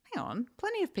 hang on,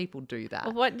 plenty of people do that.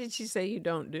 Well, what did she say you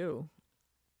don't do?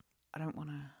 I don't want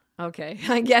to. Okay,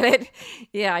 I get it.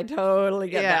 Yeah, I totally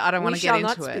get that. I don't want to get into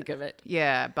We it. shall not speak of it.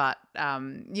 Yeah, but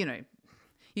you know,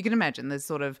 you can imagine there's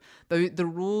sort of the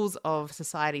rules of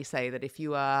society say that if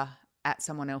you are at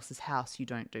someone else's house, you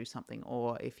don't do something,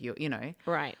 or if you know,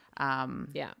 Right.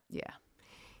 yeah.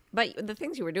 But the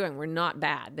things you were doing were not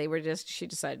bad. They were just she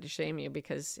decided to shame you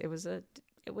because it was a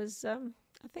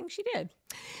thing she did.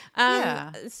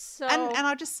 Yeah. So And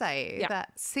I'll just say Yeah.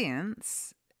 that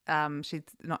since she's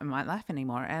not in my life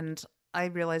anymore, and I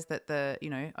realized that the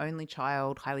only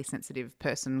child, highly sensitive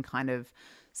person kind of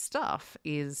stuff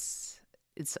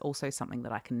it's also something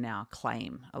that I can now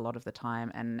claim a lot of the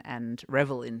time and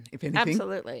revel in, if anything.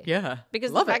 absolutely. Yeah.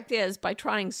 Because Love the it. fact is, by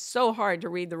trying so hard to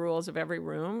read the rules of every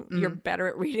room, you're better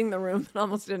at reading the room than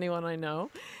almost anyone I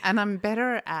know. And I'm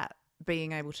better at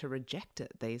being able to reject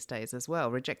it these days as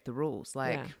well. Reject the rules.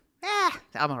 Like,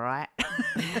 I'm all right.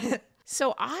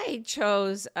 So I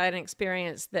chose an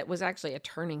experience that was actually a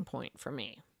turning point for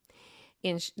me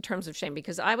in terms of shame,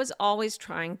 because I was always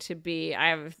trying to be, I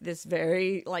have this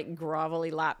very like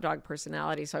grovelly lapdog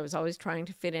personality. So I was always trying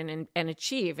to fit in and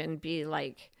achieve and be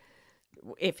like,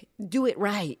 do it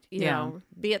right, you know,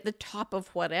 be at the top of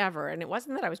whatever. And it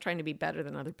wasn't that I was trying to be better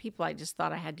than other people. I just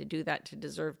thought I had to do that to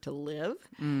deserve to live.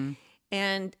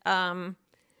 And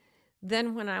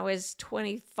then when I was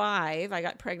 25, I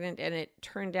got pregnant and it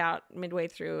turned out midway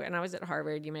through, and I was at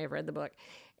Harvard, you may have read the book,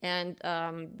 and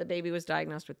the baby was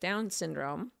diagnosed with Down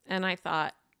syndrome. And I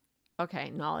thought,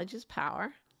 okay, knowledge is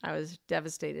power. I was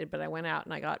devastated, but I went out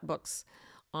and I got books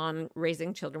on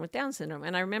raising children with Down syndrome.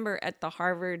 And I remember at the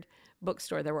Harvard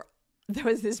bookstore, there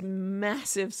was this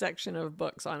massive section of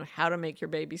books on how to make your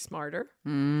baby smarter,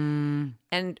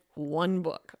 and one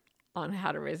book on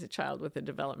how to raise a child with a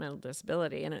developmental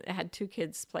disability. And it had two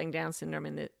kids playing Down syndrome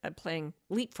and playing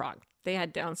leapfrog. They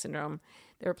had Down syndrome.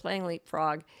 They were playing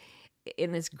leapfrog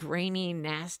in this grainy,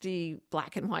 nasty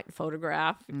black and white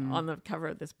photograph on the cover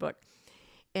of this book.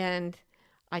 And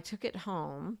I took it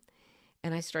home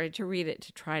and I started to read it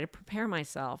to try to prepare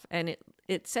myself. And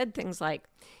it said things like,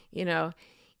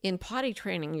 in potty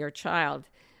training your child,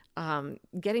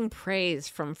 getting praise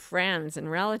from friends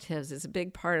and relatives is a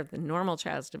big part of the normal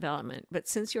child's development. But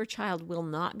since your child will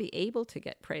not be able to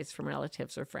get praise from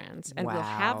relatives or friends and will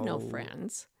have no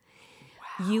friends,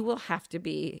 you will have to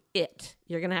be it.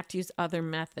 You're going to have to use other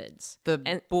methods.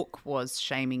 The book was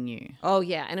shaming you. Oh,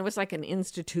 yeah. And it was like an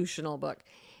institutional book.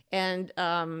 And,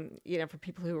 for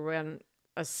people who run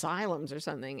asylums or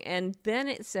something. And then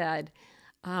it said,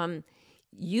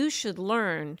 you should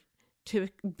learn to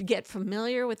get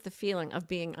familiar with the feeling of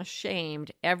being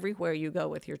ashamed everywhere you go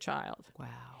with your child. Wow.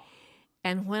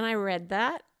 And when I read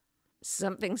that,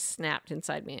 something snapped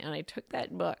inside me. And I took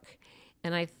that book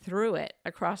and I threw it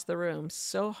across the room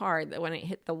so hard that when it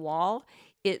hit the wall,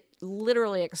 it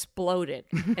literally exploded.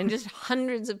 And just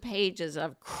hundreds of pages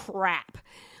of crap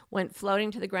went floating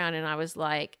to the ground. And I was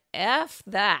like, F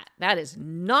that. That is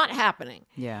not happening.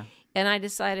 Yeah. And I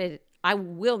decided I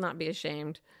will not be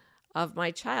ashamed of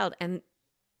my child. And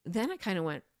then I kind of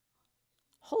went,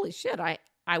 holy shit, I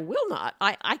will not.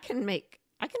 I can make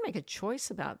a choice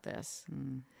about this.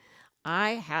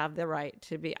 I have the right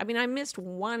to be. I mean, I missed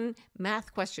one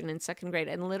math question in second grade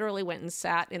and literally went and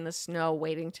sat in the snow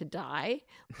waiting to die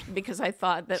because I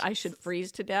thought that I should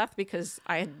freeze to death because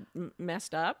I had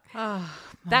messed up. Oh,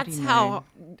 That's how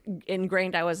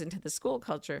ingrained I was into the school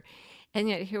culture. And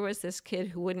yet here was this kid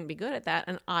who wouldn't be good at that.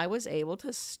 And I was able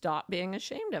to stop being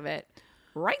ashamed of it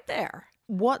right there.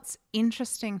 What's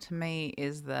interesting to me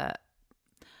is that,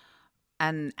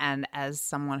 and as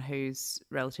someone who's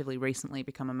relatively recently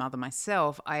become a mother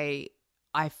myself, I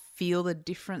feel the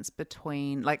difference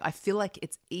between, like, I feel like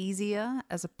it's easier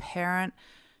as a parent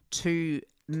to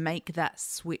make that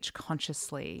switch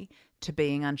consciously to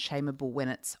being unshameable when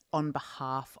it's on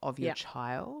behalf of your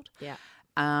child. Yeah.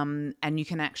 And you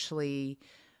can actually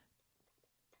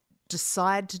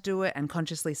decide to do it and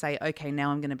consciously say, okay, now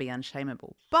I'm going to be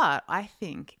unshameable. But I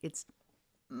think it's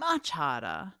much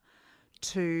harder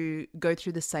to go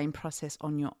through the same process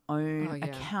on your own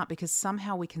account, because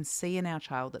somehow we can see in our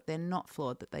child that they're not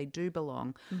flawed, that they do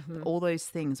belong, all those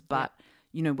things. But,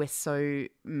 you know,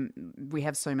 we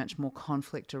have so much more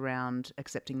conflict around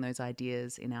accepting those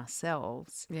ideas in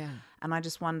ourselves. Yeah. And I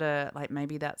just wonder, like,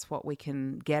 maybe that's what we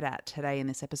can get at today in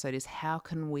this episode, is how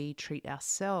can we treat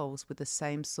ourselves with the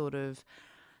same sort of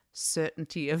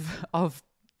certainty of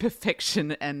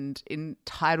perfection and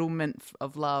entitlement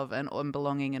of love and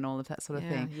belonging and all of that sort of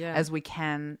thing as we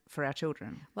can for our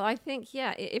children. Well, I think,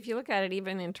 if you look at it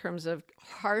even in terms of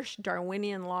harsh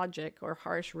Darwinian logic or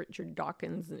harsh Richard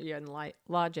Dawkinsian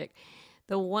logic,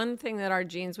 the one thing that our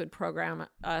genes would program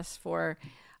us for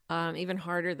even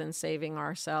harder than saving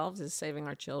ourselves is saving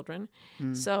our children.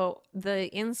 So the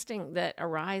instinct that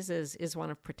arises is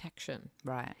one of protection.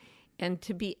 Right. And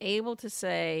to be able to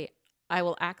say, I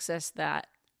will access that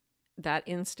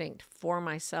instinct for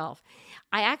myself,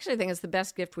 I actually think it's the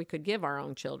best gift we could give our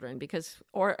own children,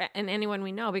 and anyone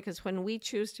we know, because when we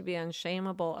choose to be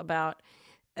unshameable about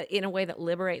in a way that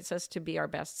liberates us to be our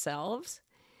best selves,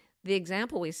 the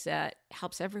example we set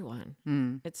helps everyone.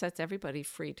 It sets everybody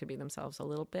free to be themselves a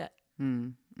little bit.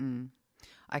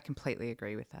 I completely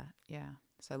agree with that. Yeah.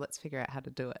 So let's figure out how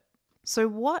to do it. So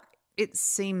what it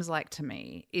seems like to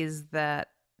me is that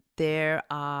there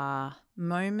are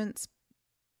moments,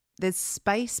 there's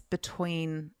space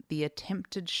between the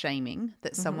attempted shaming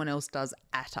that someone else does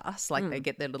at us, like they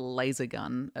get their little laser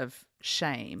gun of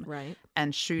shame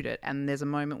and shoot it, and there's a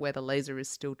moment where the laser is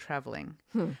still traveling.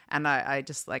 And I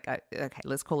just like, okay,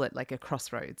 let's call it like a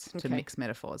crossroads to mix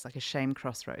metaphors, like a shame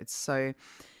crossroads. So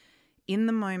in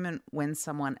the moment when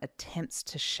someone attempts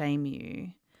to shame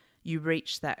you, you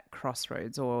reach that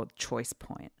crossroads or choice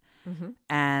point.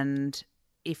 And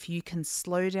if you can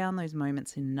slow down those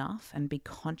moments enough and be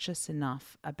conscious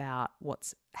enough about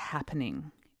what's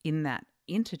happening in that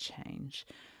interchange,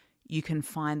 you can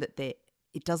find that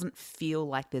it doesn't feel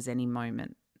like there's any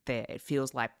moment there. It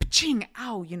feels like, pa-ching,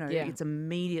 ow, you know, you've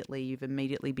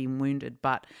immediately been wounded.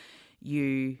 But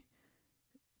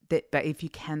but if you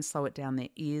can slow it down, there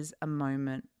is a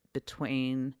moment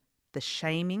between the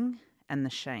shaming and the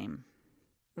shame.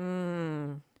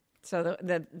 So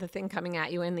the thing coming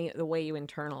at you and the way you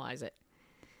internalize it.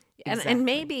 Exactly. And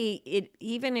maybe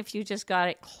even if you just got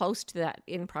it close to that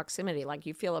in proximity, like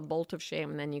you feel a bolt of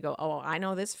shame and then you go, oh, I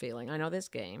know this feeling. I know this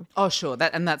game. Oh, sure.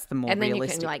 That's the more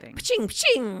realistic thing. thing. Pching,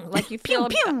 pching, like you feel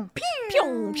pyong,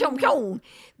 pyong, pyong, pyong,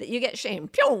 that you get shame,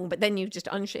 pyong, but then you just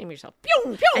unshame yourself,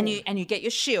 pyong, pyong. And you get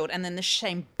your shield, and then the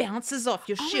shame bounces off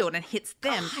your shield and hits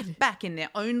them back in their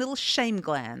own little shame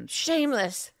glands.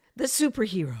 Shameless, the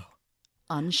superhero.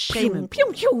 Unshameable. Pew,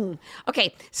 pew, pew.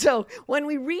 Okay, so when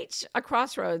we reach a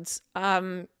crossroads,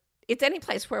 it's any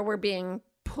place where we're being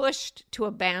pushed to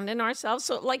abandon ourselves.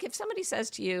 So, like if somebody says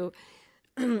to you,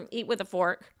 "Eat with a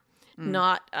fork,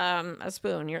 not a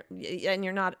spoon,"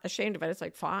 you're not ashamed of it. It's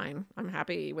like, fine, I'm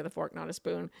happy to eat with a fork, not a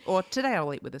spoon. Or today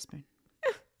I'll eat with a spoon.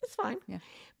 It's fine. Yeah.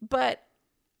 But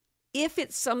if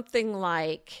it's something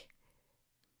like,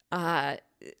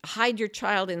 hide your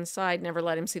child inside, never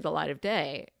let him see the light of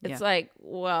day. It's like,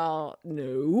 well,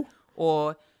 no.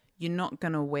 Or you're not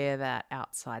going to wear that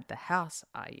outside the house,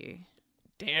 are you?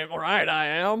 Damn right I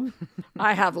am.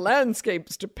 I have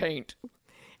landscapes to paint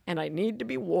and I need to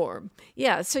be warm.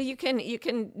 Yeah, so you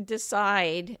can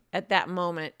decide at that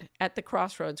moment at the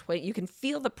crossroads where you can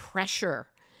feel the pressure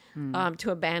to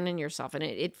abandon yourself, and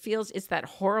it's that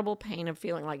horrible pain of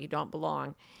feeling like you don't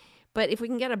belong. But if we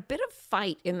can get a bit of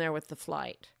fight in there with the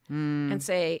flight and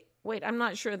say, wait, I'm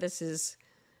not sure this is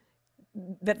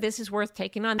worth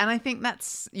taking on. And I think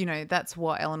that's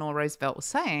what Eleanor Roosevelt was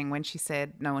saying when she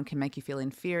said no one can make you feel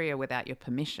inferior without your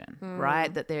permission,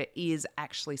 right? That there is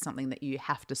actually something that you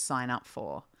have to sign up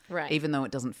for, right? Even though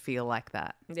it doesn't feel like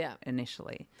that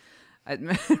initially.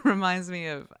 It reminds me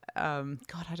of,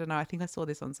 God, I don't know. I think I saw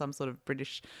this on some sort of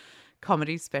British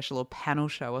comedy special or panel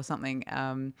show or something,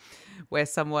 where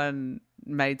someone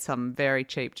made some very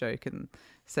cheap joke and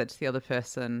said to the other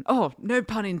person, "Oh, no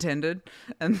pun intended,"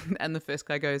 and the first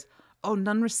guy goes, "Oh,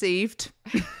 none received."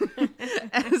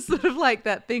 And it's sort of like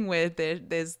that thing where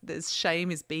there's shame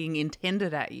is being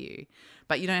intended at you,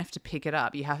 but you don't have to pick it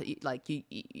up. You have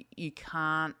you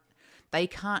can't. They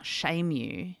can't shame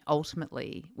you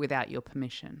ultimately without your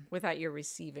permission. Without you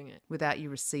receiving it. Without you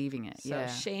receiving it, So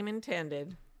shame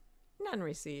intended, none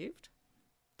received.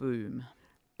 Boom.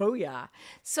 Booyah.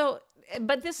 So,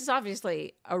 but this is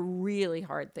obviously a really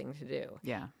hard thing to do.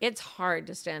 Yeah. It's hard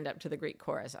to stand up to the Greek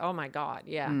chorus. Oh my God,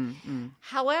 yeah.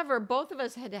 However, both of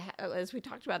us had to, as we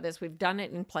talked about this, we've done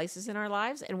it in places in our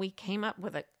lives, and we came up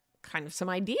with a kind of some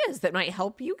ideas that might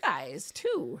help you guys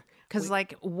too. Because,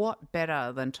 like, what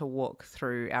better than to walk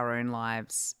through our own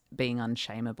lives being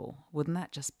unshameable? Wouldn't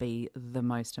that just be the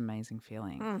most amazing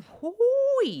feeling?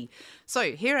 Hoo-wee.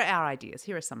 So here are our ideas.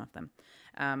 Here are some of them.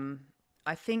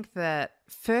 I think that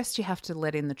first you have to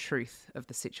let in the truth of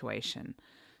the situation.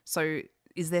 So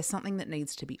is there something that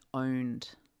needs to be owned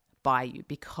by you?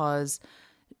 Because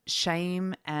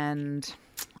shame and,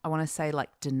 I want to say,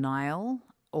 like, denial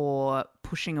or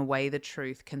pushing away the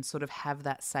truth can sort of have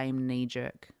that same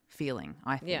knee-jerk feeling,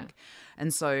 I think. Yeah.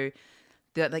 And so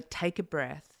take a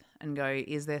breath and go,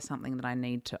 is there something that I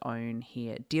need to own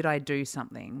here? Did I do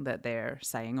something that they're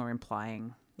saying or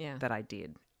implying that I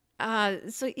did?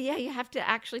 So you have to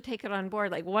actually take it on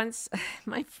board. Like, once,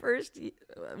 my first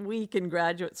week in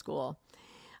graduate school,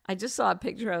 I just saw a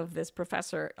picture of this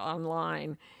professor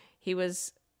online. He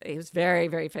was very,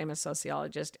 very famous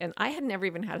sociologist, and I had never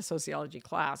even had a sociology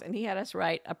class, and he had us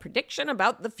write a prediction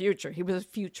about the future. He was a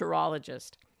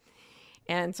futurologist.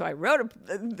 And so I wrote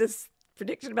this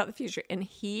prediction about the future, and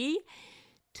he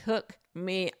took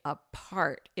me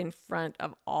apart in front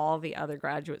of all the other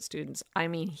graduate students. I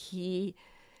mean, he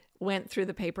went through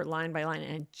the paper line by line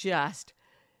and just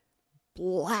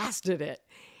blasted it.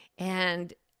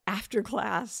 And after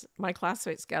class, my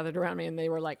classmates gathered around me and they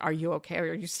were like, "Are you okay?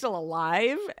 Are you still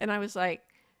alive?" And I was like,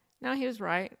 "No, he was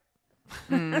right."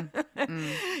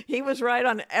 He was right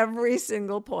on every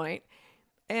single point,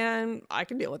 and I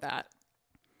can deal with that.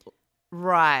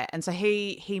 Right. And so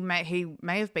he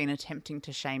may have been attempting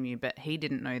to shame you, but he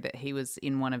didn't know that he was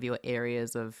in one of your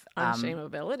areas of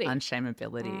Unshameability.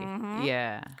 Unshameability.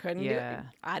 Yeah. Couldn't do it.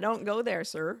 I don't go there,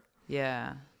 sir.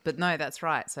 Yeah. But no, that's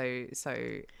right. So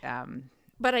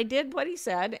But I did what he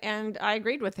said, and I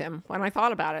agreed with him when I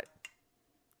thought about it.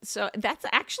 So that's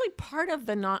actually part of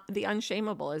the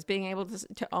unshameable, is being able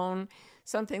to own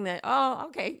something that, oh,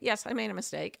 okay, yes, I made a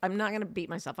mistake. I'm not going to beat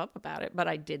myself up about it, but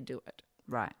I did do it.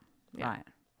 Right. Yeah. Right.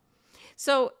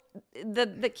 So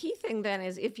the key thing then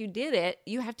is, if you did it,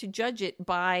 you have to judge it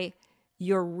by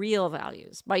your real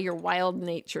values, by your wild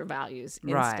nature values,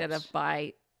 instead of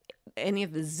by any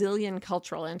of the zillion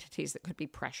cultural entities that could be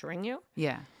pressuring you.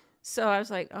 Yeah. So I was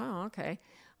like, oh, okay,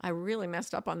 I really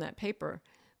messed up on that paper.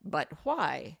 But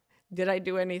why? Did I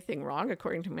do anything wrong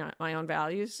according to my own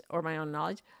values or my own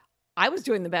knowledge? I was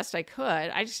doing the best I could.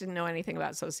 I just didn't know anything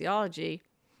about sociology.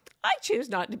 I choose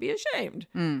not to be ashamed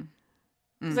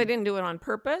because I didn't do it on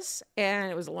purpose,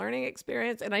 and it was a learning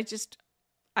experience. And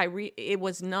it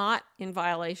was not in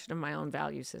violation of my own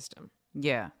value system.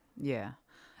 Yeah. Yeah.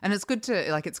 And it's good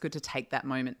to take that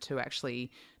moment to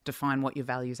actually define what your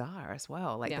values are as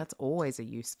well. Like, that's always a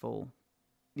useful,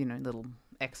 little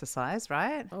exercise,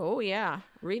 right? Oh, yeah.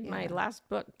 Read my last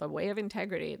book, The Way of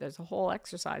Integrity. There's a whole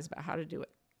exercise about how to do it.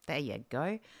 There you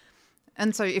go.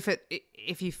 And so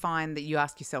if you find that you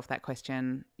ask yourself that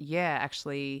question,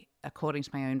 actually, according to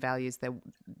my own values,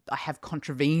 I have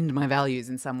contravened my values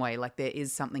in some way. Like, there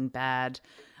is something bad,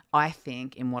 I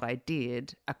think, in what I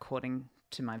did according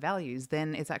to my values,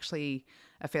 then it's actually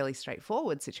a fairly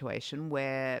straightforward situation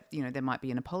where, there might be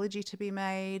an apology to be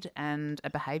made and a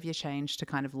behavior change to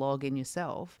kind of log in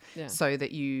yourself so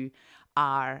that you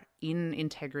are in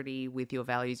integrity with your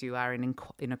values, you are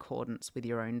in accordance with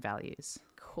your own values.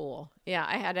 Cool. Yeah,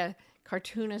 I had a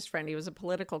cartoonist friend. He was a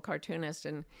political cartoonist,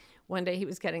 and one day he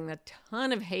was getting a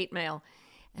ton of hate mail,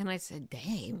 and I said,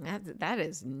 "Dang, that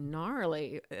is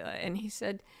gnarly." And he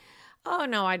said, "Oh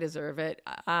no, I deserve it.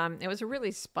 It was a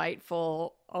really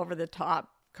spiteful, over-the-top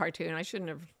cartoon. I should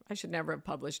never have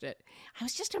published it." I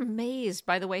was just amazed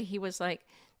by the way he was like,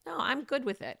 "No, I'm good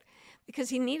with it," because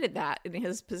he needed that in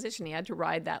his position. He had to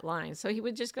ride that line, so he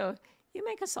would just go, "You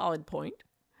make a solid point."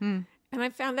 And I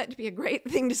found that to be a great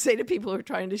thing to say to people who are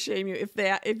trying to shame you.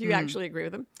 If you actually agree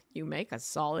with them, you make a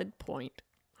solid point.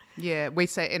 Yeah,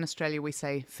 in Australia we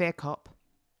say fair cop.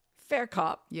 fair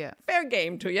cop. Yeah. Fair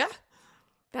game to you.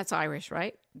 That's Irish,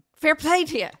 right? Fair play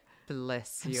to you.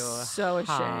 Bless your So ashamed.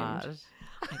 heart.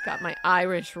 I got my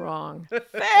Irish wrong.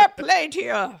 Fair play to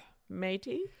you,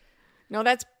 matey. No,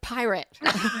 that's pirate.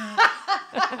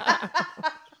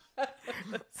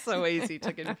 So easy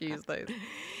to confuse those.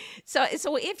 So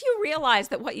if you realize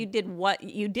that what you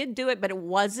did do it, but it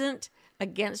wasn't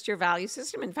against your value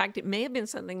system. In fact, it may have been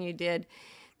something you did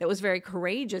that was very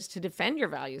courageous to defend your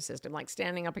value system, like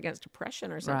standing up against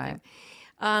oppression or something.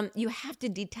 Right. You have to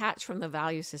detach from the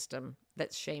value system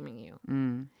that's shaming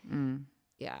you.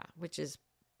 Yeah, which is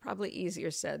probably easier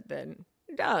said than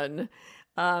done.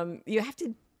 You have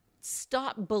to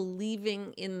stop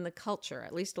believing in the culture,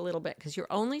 at least a little bit, because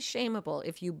you're only shameable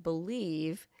if you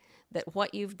believe that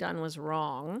what you've done was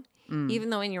wrong, even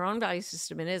though in your own value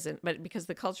system it isn't. But because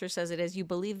the culture says it is, you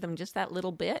believe them just that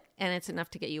little bit, and it's enough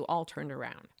to get you all turned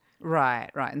around. Right.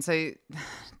 And so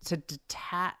to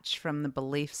detach from the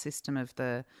belief system of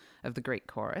the Greek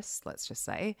chorus, let's just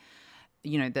say,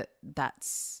 it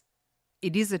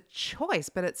is a choice,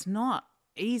 but it's not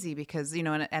easy because,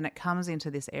 and it comes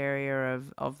into this area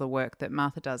of the work that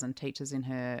Martha does and teaches in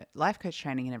her life coach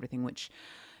training and everything, which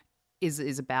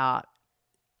is about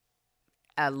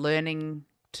learning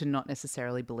to not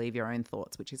necessarily believe your own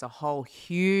thoughts, which is a whole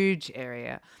huge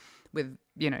area with,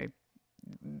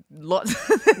 lots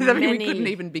that we couldn't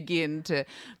even begin to.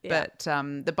 Yeah.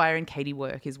 But the Byron Katie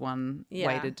work is one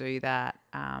way to do that.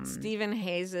 Stephen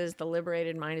Hayes' The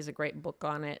Liberated Mind is a great book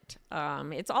on it.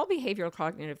 It's all behavioral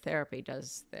cognitive therapy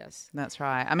does this. That's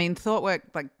right. I mean, thought work,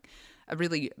 like a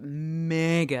really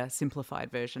mega simplified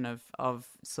version of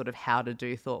sort of how to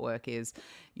do thought work is,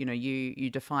 you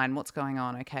define what's going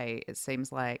on. Okay, it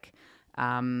seems like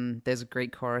there's a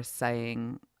Greek chorus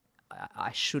saying,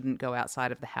 I shouldn't go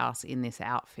outside of the house in this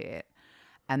outfit.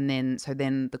 And then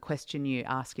the question you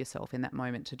ask yourself in that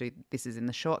moment to do, this is in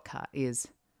the shortcut, is,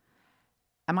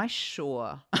 am I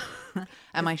sure?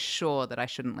 Am I sure that I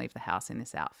shouldn't leave the house in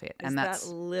this outfit? Is that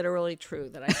literally true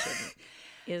that I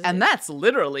shouldn't? That's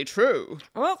literally true.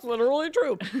 Well, that's literally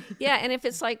true. Yeah, and if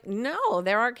it's like, no,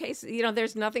 there are cases,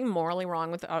 there's nothing morally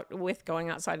wrong with going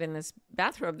outside in this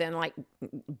bathrobe, then like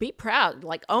be proud,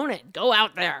 like own it, go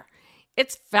out there.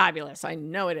 It's fabulous. I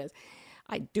know it is.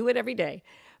 I do it every day.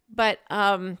 But,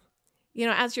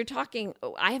 as you're talking,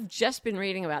 I have just been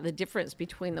reading about the difference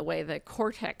between the way the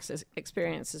cortex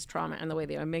experiences trauma and the way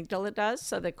the amygdala does.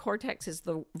 So the cortex is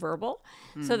the verbal.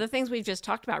 So the things we've just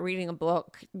talked about, reading a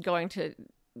book, going to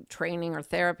training or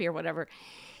therapy or whatever,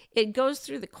 it goes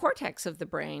through the cortex of the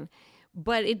brain,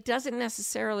 but it doesn't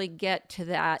necessarily get to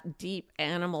that deep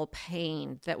animal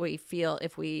pain that we feel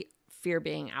if we fear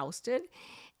being ousted.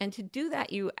 And to do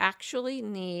that, you actually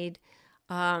need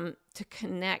to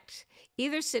connect,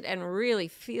 either sit and really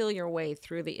feel your way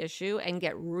through the issue and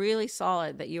get really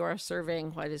solid that you are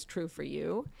serving what is true for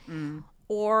you,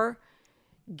 or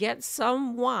get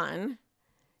someone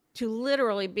to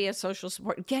literally be a social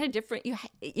support. Get a different, you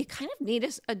kind of need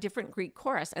a different Greek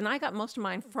chorus. And I got most of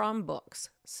mine from books.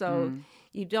 So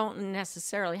you don't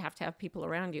necessarily have to have people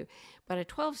around you, but a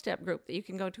 12-step group that you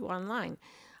can go to online.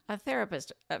 A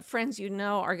therapist, friends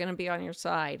are going to be on your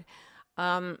side.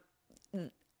 And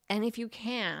if you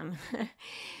can,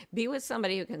 be with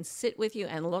somebody who can sit with you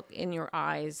and look in your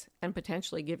eyes and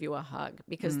potentially give you a hug,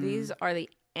 because these are the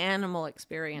animal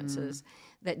experiences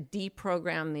that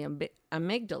deprogram the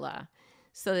amygdala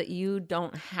so that you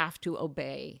don't have to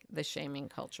obey the shaming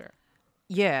culture.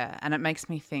 Yeah, and it makes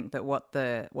me think that what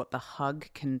the hug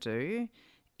can do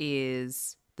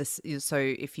is this. So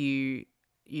if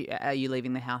are you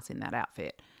leaving the house in that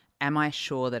outfit? Am I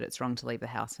sure that it's wrong to leave the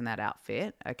house in that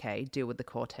outfit? Okay, deal with the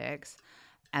cortex.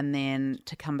 And then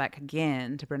to come back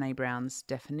again to Brené Brown's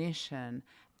definition,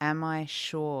 am I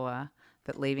sure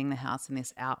that leaving the house in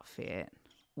this outfit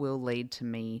will lead to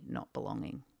me not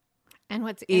belonging? And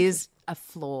what's is a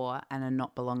flaw and a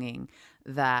not belonging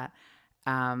that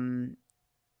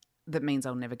that means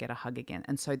I'll never get a hug again.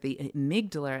 And so the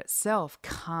amygdala itself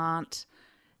can't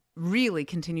really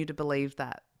continue to believe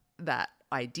that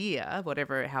idea,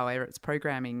 however its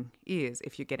programming is,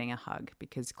 if you're getting a hug,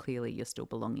 because clearly you're still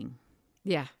belonging.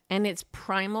 Yeah, and it's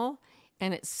primal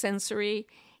and it's sensory,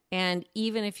 and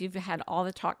even if you've had all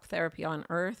the talk therapy on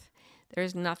earth,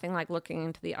 there's nothing like looking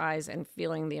into the eyes and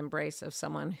feeling the embrace of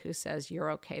someone who says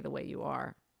you're okay the way you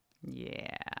are.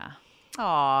 Yeah.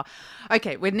 Oh,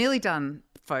 okay, we're nearly done,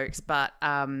 folks, but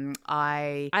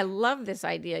I love this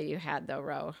idea you had though,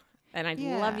 Ro. And I'd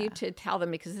love you to tell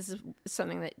them, because this is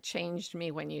something that changed me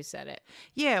when you said it.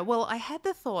 Yeah, well, I had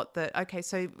the thought that, okay,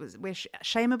 so we're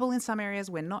shameable in some areas,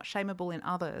 we're not shameable in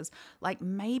others. Like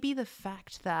maybe the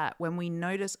fact that when we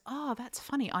notice, oh, that's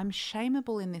funny, I'm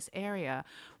shameable in this area,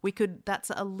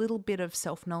 that's a little bit of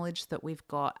self-knowledge that we've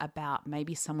got about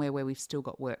maybe somewhere where we've still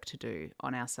got work to do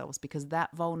on ourselves, because that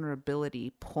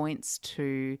vulnerability points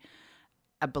to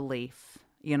a belief,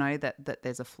 that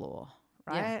there's a flaw.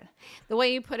 Right. Yeah. The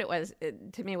way you put it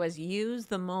to me was use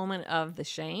the moment of the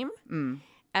shame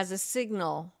as a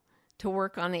signal to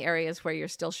work on the areas where you're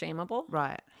still shameable.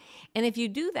 Right. And if you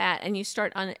do that and you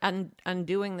start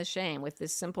undoing the shame with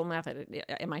this simple method,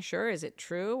 am I sure? Is it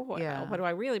true? What do I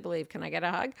really believe? Can I get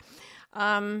a hug?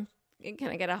 Can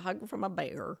I get a hug from a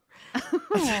bear?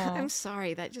 I'm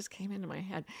sorry, that just came into my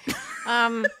head.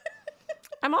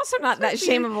 I'm also not that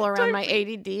shameable around my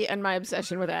ADD and my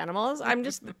obsession with animals.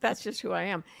 That's just who I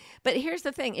am. But here's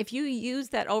the thing. If you use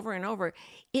that over and over,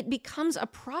 it becomes a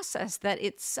process that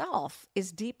itself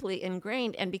is deeply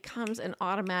ingrained and becomes an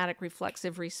automatic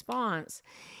reflexive response.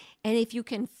 And if you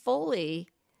can fully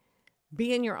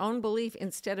be in your own belief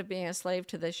instead of being a slave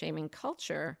to the shaming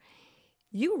culture,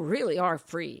 you really are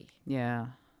free. Yeah.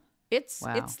 It's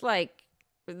like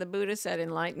the Buddha said,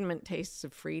 enlightenment tastes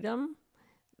of freedom.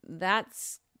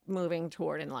 That's moving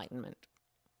toward enlightenment.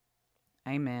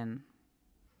 Amen.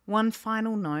 One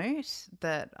final note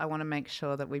that I want to make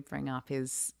sure that we bring up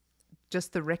is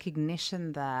just the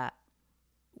recognition that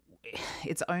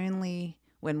it's only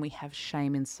when we have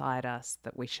shame inside us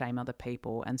that we shame other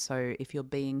people. And so if you're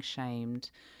being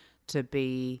shamed, to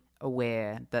be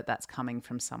aware that that's coming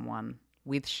from someone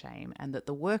with shame, and that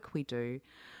the work we do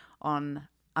on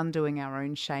undoing our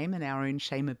own shame and our own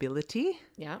shameability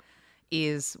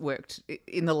is worked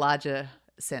in the larger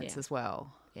sense as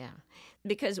well. Yeah,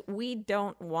 because we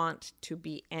don't want to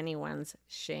be anyone's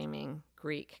shaming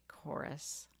Greek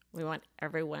chorus. We want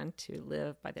everyone to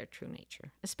live by their true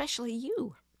nature, especially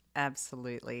you.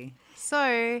 Absolutely.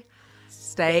 So,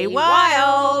 stay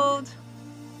wild.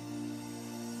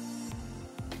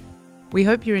 We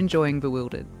hope you're enjoying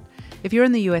Bewildered. If you're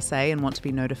in the USA and want to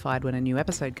be notified when a new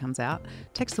episode comes out,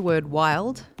 text the word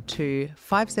WILD to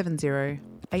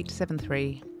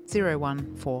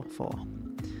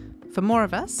 570-873-0144. For more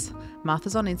of us,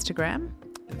 Martha's on Instagram,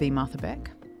 The Martha Beck.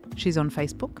 She's on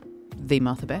Facebook, The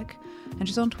Martha Beck. And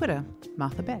she's on Twitter,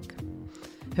 Martha Beck.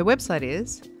 Her website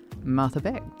is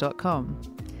marthabeck.com.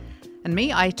 And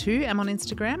me, I too am on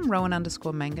Instagram,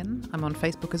 Rowan_Mangan. I'm on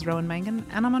Facebook as Rowan Mangan,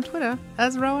 and I'm on Twitter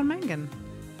as Rowan Mangan.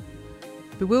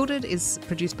 Bewildered is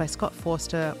produced by Scott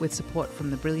Forster with support from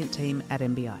the brilliant team at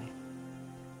MBI.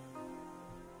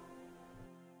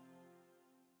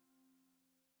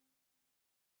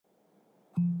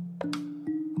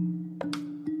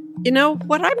 You know,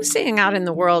 what I'm seeing out in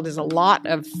the world is a lot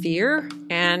of fear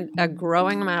and a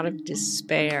growing amount of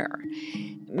despair.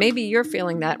 Maybe you're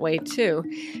feeling that way too,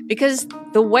 because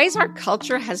the ways our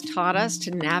culture has taught us to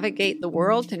navigate the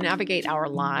world, to navigate our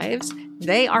lives,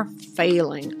 they are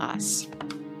failing us.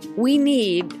 We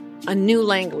need a new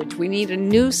language. We need a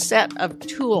new set of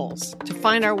tools to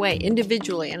find our way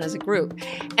individually and as a group.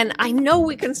 And I know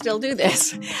we can still do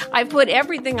this. I've put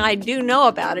everything I do know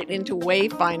about it into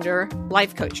Wayfinder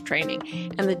life coach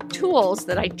training. And the tools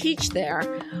that I teach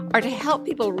there are to help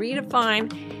people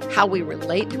redefine how we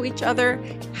relate to each other,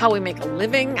 how we make a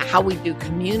living, how we do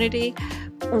community.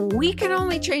 We can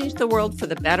only change the world for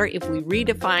the better if we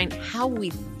redefine how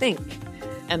we think.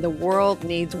 And the world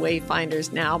needs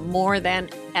Wayfinders now more than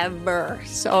ever.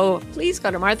 So please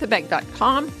go to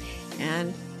marthabeck.com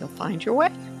and you'll find your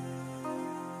way.